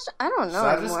that Sebastian? I don't know So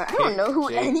I anymore. just I don't know who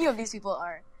kicked Jake. any of these people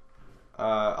are.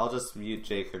 I'll just mute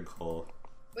Jake and Cole.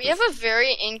 We have a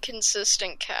very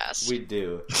inconsistent cast. We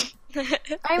do.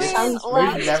 I mean,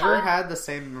 We've never had the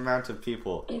same amount of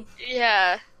people.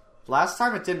 Yeah. Last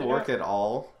time it didn't work at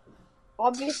all.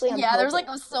 Obviously, yeah, there's like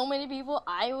so many people.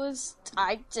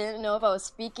 I didn't know if I was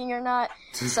speaking or not,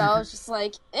 so I was just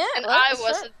like, yeah. And I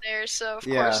wasn't there, so of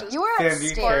course it's... You were at Finn, you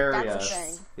State, carry that's us. the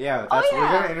thing. Yeah, Oh, we're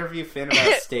yeah. gonna interview Finn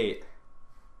about State.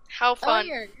 How fun.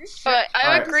 you're But I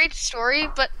have Alright. a great story,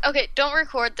 but okay, don't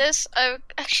record this. I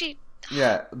actually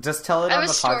Yeah, just tell it I on have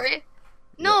the a podcast. story.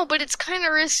 No, but it's kind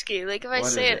of risky. Like if I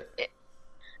What say is it.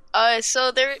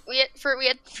 So there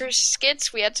for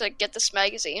skits we had to get this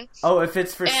magazine. Oh, if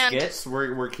it's for And- skits,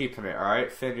 we're keeping it. All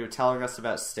right, Finn, you're telling us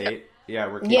about State. Yeah,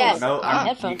 we're keeping Yes. it. No,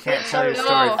 you can't tell your No.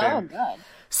 story, Oh, Finn. God.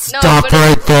 Stop but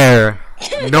right there.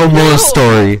 No more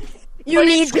story. But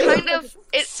it's kind of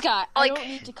it's Scott, like I don't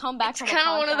need to come back. it's from a kind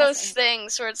of one of podcast those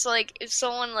things where it's like if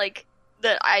someone like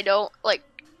that I don't like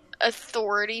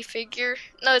authority figure.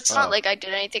 No, it's not Oh. like I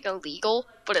did anything illegal,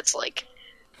 but it's like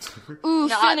Ooh,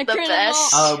 not Finn, a the criminal.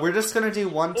 best. We're just gonna do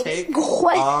one take. I'll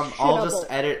questionable. just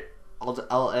edit.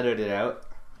 I'll edit it out.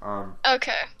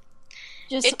 Okay,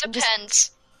 Just, it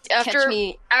depends. catch After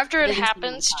me after it within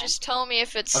happens, time. just tell me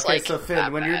if it's Okay, like so Finn,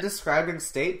 that when bad. you're describing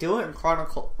State, do it in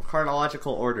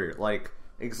chronological order, like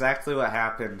exactly what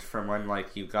happened from when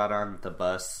like you got on the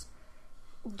bus.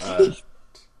 I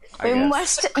We guess.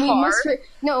 must. The We car? must.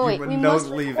 No, wait. You We don't must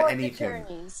leave record the anything.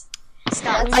 journeys.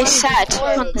 Scott, we I must sat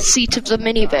record on the- the seat of the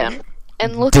minivan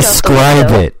and looked Describe out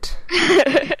the it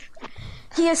window.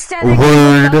 He is standing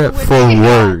word for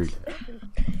word.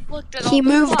 Looked at He all the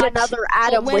moved lights. another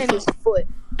atom with his foot.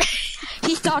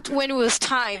 He thought when it was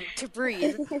time to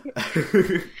breathe.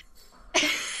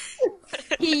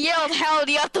 He yelled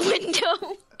howdy out the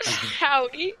window.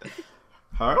 Howdy.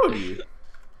 Howdy.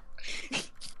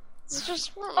 It's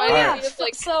just Oh reminded yeah, me of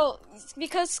like so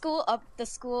because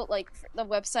the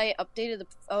website updated the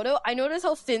photo, I noticed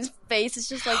how Finn's face is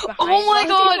just like behind. oh my those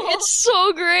god, people. it's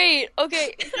so great.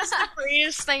 Okay, it's the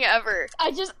greatest thing ever.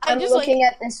 I just I'm like looking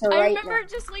at this I right remember now.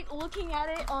 just like looking at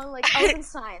it on like Open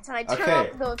Science, and I turned Okay.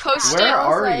 up the Post tab, it. and Where I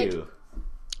was are like, you?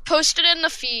 Post it in the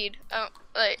feed.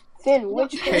 Like Finn,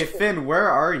 which Hey Finn, where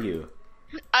are you?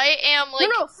 I am like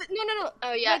no.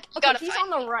 Oh yeah, Like, you okay, gotta he's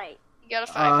find on the me. right. You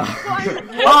gotta find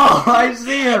me. Oh, I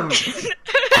see him.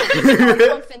 It's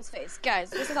on Finn's face, guys.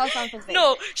 This is how it's on Finn's face.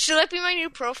 No, should that be my new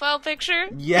profile picture?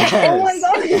 Yes. Oh my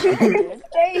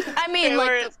god! I mean, Okay, like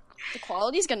where- the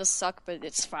quality's gonna suck, but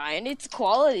it's fine. It's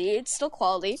quality. It's still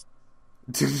quality.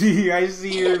 I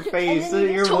see your face. And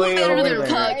then You're totally way better over than there.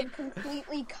 Pug. Red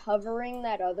completely covering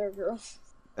that other girl.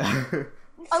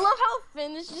 I love how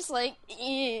Finn is just like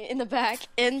in the back,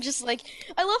 and just like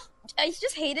I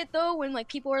just hate it though when like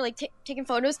people are like taking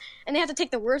photos and they have to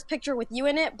take the worst picture with you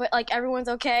in it, but like everyone's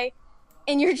okay,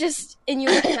 and you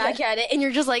look back at it and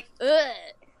you're just like,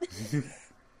 ugh.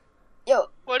 Yo,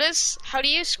 How do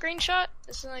you screenshot?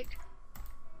 Is it like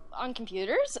On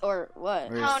computers or what?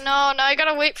 Where's- oh no, now I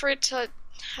gotta wait for it to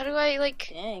how do I like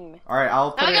Dang. All right,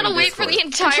 I'll put now I it in gotta wait for the Discord.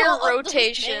 entire Control of the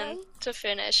rotation man. to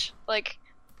finish. Like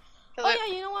Oh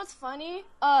yeah, you know what's funny?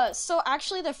 So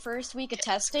actually the first week of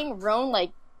testing, Roan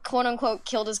like quote unquote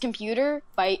killed his computer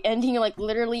by ending like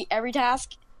literally every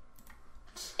task.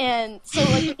 And so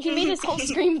like he made his whole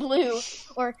screen blue,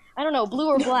 or I don't know, blue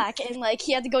or black, and like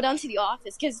he had to go down to the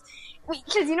office because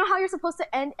you know how you're supposed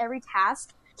to end every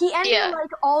task. He ended Yeah.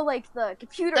 like all like the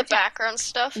computer the tasks. background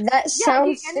stuff. that Yeah,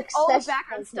 he sounds ended all the successful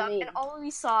background to stuff, me. and all we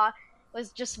saw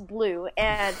was just blue.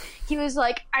 And he was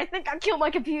like, "I think I killed my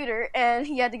computer," and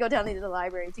he had to go down into the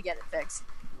library to get it fixed.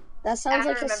 That sounds I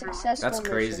like a remember. successful That's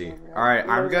crazy. mission. All right,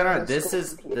 I'm gonna. Learning This school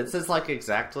is computers. like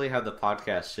exactly how the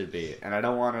podcast should be, and I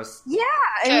don't want to. Yeah,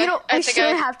 and Okay, you don't. I We think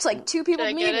shouldn't I- have to like two people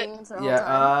did I get it? meeting. The whole Yeah.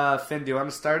 time. Finn, do you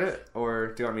want to start it, or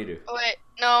do you want me to? Oh, wait,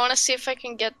 no, I want to see if I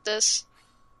can get this.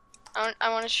 I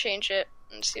want to change it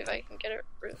and see if I can get it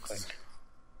real quick.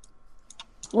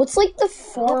 What's like the I'm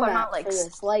format not, like, for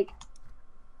this? Like,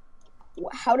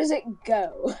 how does it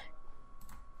go?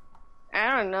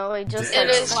 I don't know. It just It like,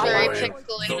 is very slide-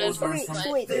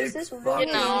 pixelated. Wait, there's this really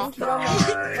You know. kid on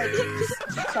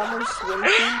like summer swim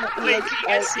team that we Wait, like, can you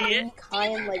guys see it? Kai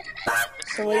and like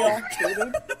Silly all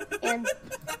hated, and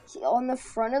on the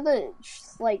front of the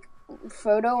like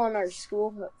photo on our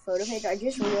school photo page, I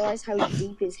just realized how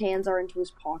deep his hands are into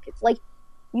his pockets. Like,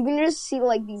 you can just see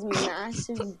like these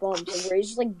massive bumps of where he's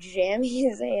just like jamming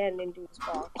his hand into his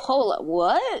pocket. Hold up,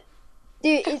 what?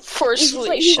 Dude, it's Forcefully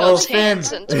like- shoves Finn.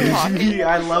 hands into pocket.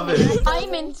 I love it.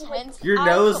 I'm intense. Your I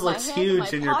nose put my looks hand in huge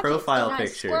my in your pocket profile and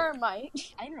picture. I swear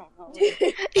I don't know.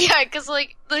 Yeah, because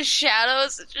like the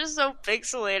shadows are just so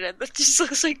pixelated. That just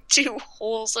looks like two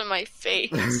holes in my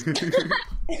face.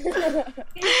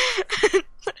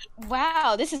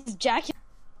 Wow, this is Jack.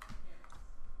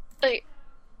 Like,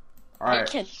 All I right.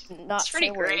 cannot it's pretty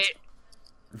say words.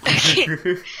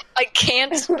 great. I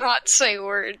can't not say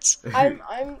words.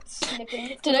 I'm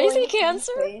snipping. Did I say Floyd in the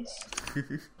cancer? face.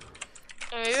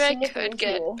 Maybe I Snipping could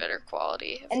get tool. better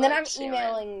quality. And then if I I'm zoom in.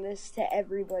 emailing this to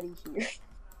everybody here.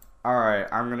 All right,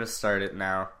 I'm gonna start it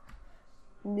now.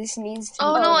 This needs to.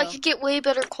 Oh be no, I could get way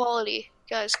better quality.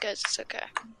 Guys, it's okay.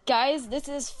 Guys, this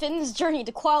is Finn's journey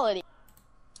to quality.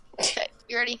 Okay,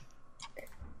 you ready?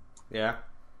 Yeah.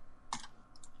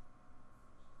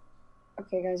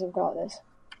 Okay, guys, I've got this.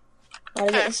 How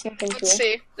to get the snipping tool. Let's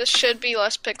see. This should be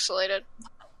less pixelated.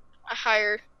 A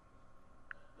higher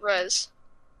res.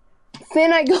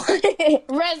 Finn, I got it.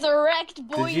 Resurrect,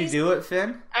 boys. Did you do it,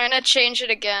 Finn? I'm gonna change it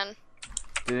again.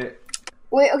 Did it?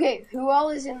 Wait, okay, who all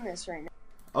is in this right now?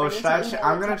 Oh, I should need I? to email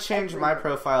I'm it gonna to change my everybody.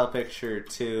 profile picture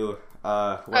to what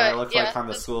I look yeah, like on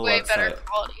the that's school way better website.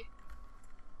 quality.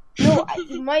 No,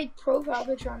 my profile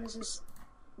picture on this is.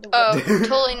 The Oh,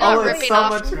 totally not Oh, it's ripping so off.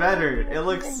 much better. It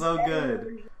looks so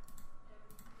good.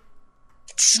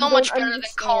 It's so You much don't better than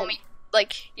call me.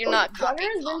 Like you're not Gunner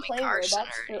copying has Call been Me playing Carson Roblox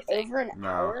or for anything. over an No.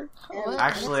 hour. and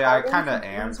Actually, it's I already kind of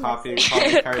confusing am my copying face. Call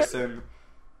Me Carson.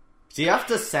 Do you have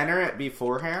to center it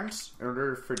beforehand in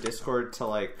order for Discord to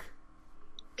like?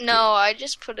 No, I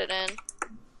just put it in.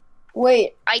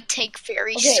 Wait, I take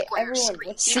very Okay, square everyone, screens.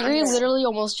 let's see. Siri literally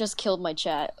almost just killed my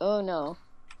chat. Oh no.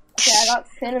 okay, I got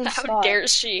Finn and How Scott. dare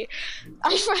she?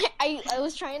 I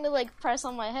was trying to like press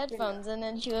on my headphones and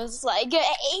then she was like, "Hey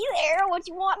there, what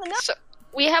you want to know?" So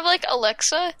we have like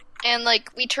Alexa, and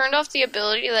like we turned off the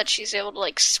ability that she's able to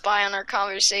like spy on our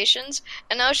conversations,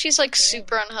 and now she's like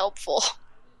super unhelpful.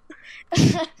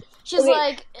 She's Okay.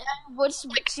 like, "What's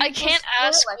Like I can't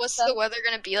ask what's the weather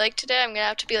gonna be like today. I'm gonna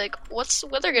have to be like, what's the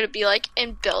weather gonna be like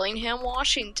in Bellingham,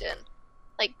 Washington?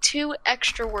 Like 2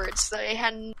 extra words that I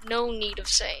had no need of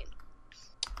saying.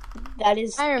 That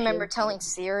is. I remember telling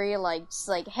Siri like, just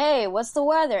like, "Hey, what's the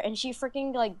weather?" And she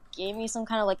freaking like gave me some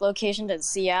kind of like location to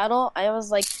Seattle. I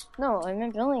was like, "No, I'm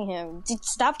in Bellingham.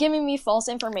 Stop giving me false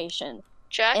information."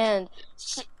 Jack, And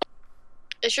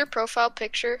is your profile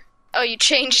picture? Oh, you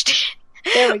changed it.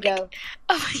 There we go.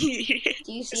 Oh, Do you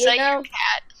see is that it now? your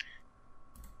cat?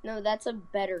 No, that's a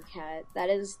better cat. That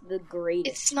is the greatest.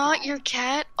 It's not cat. your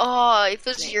cat? Oh, if it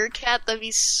was No. your cat, that'd be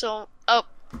so... Oh,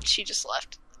 she just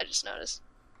left. I just noticed.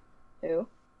 Who?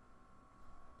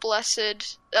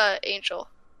 Blessed, Angel.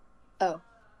 Oh.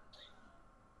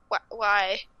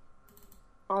 Why?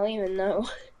 I don't even know.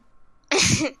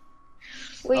 Wait,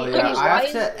 Oh okay, yeah, I why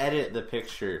have to edit the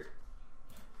picture.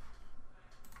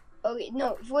 Okay,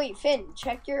 no, wait, Finn,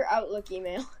 check your Outlook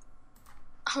email.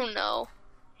 Oh no.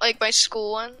 Like my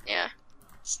school one? Yeah.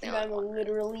 It's the And only I'm one.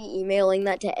 literally emailing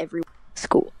that to every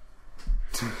school.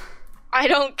 I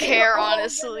don't care, We're all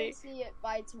honestly. gonna see it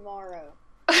by tomorrow.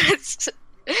 It's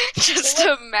just So a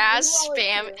let's mass do all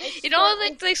spam. it here. Let's You know, start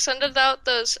like they send out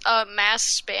those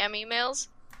mass spam emails?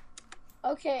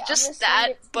 Okay, Just I'm gonna that,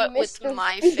 send it to but with Mr.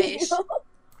 my Fiegel. face.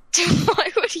 Why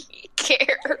would he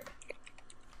care?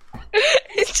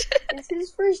 Is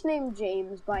his first name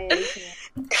James by any chance?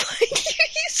 You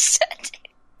said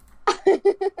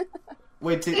it.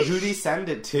 Wait, who did he send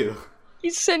it to?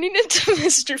 He's sending it to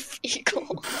Mr. Fiegel.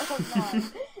 Oh god,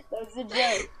 that was a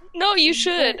joke. No, you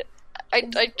should.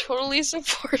 I totally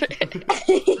support it.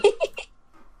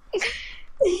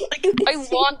 Like, I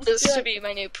want this to be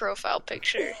my new profile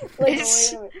picture. Like,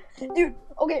 It's- wait a minute. Dude,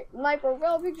 okay, my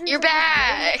profile picture You're is like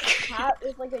back! a cat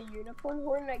with like a unicorn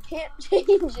horn and I can't change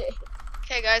it.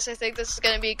 Okay, guys, I think this is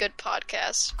gonna be a good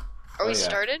podcast. Are we Oh, yeah.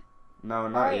 started? No,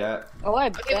 not Alright. yet. oh, I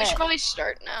Okay, we bet. should probably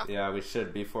start now. Yeah, we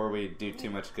should before we do too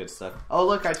much good stuff. Oh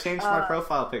look, I changed my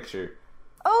profile picture.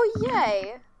 Oh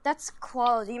yay! That's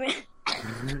quality, man.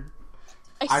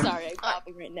 I'm- Sorry, I'm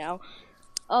coughing right now.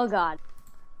 Oh god.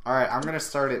 Alright, I'm gonna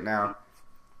start it now.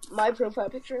 My profile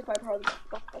picture is by probably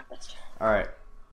the best. Alright.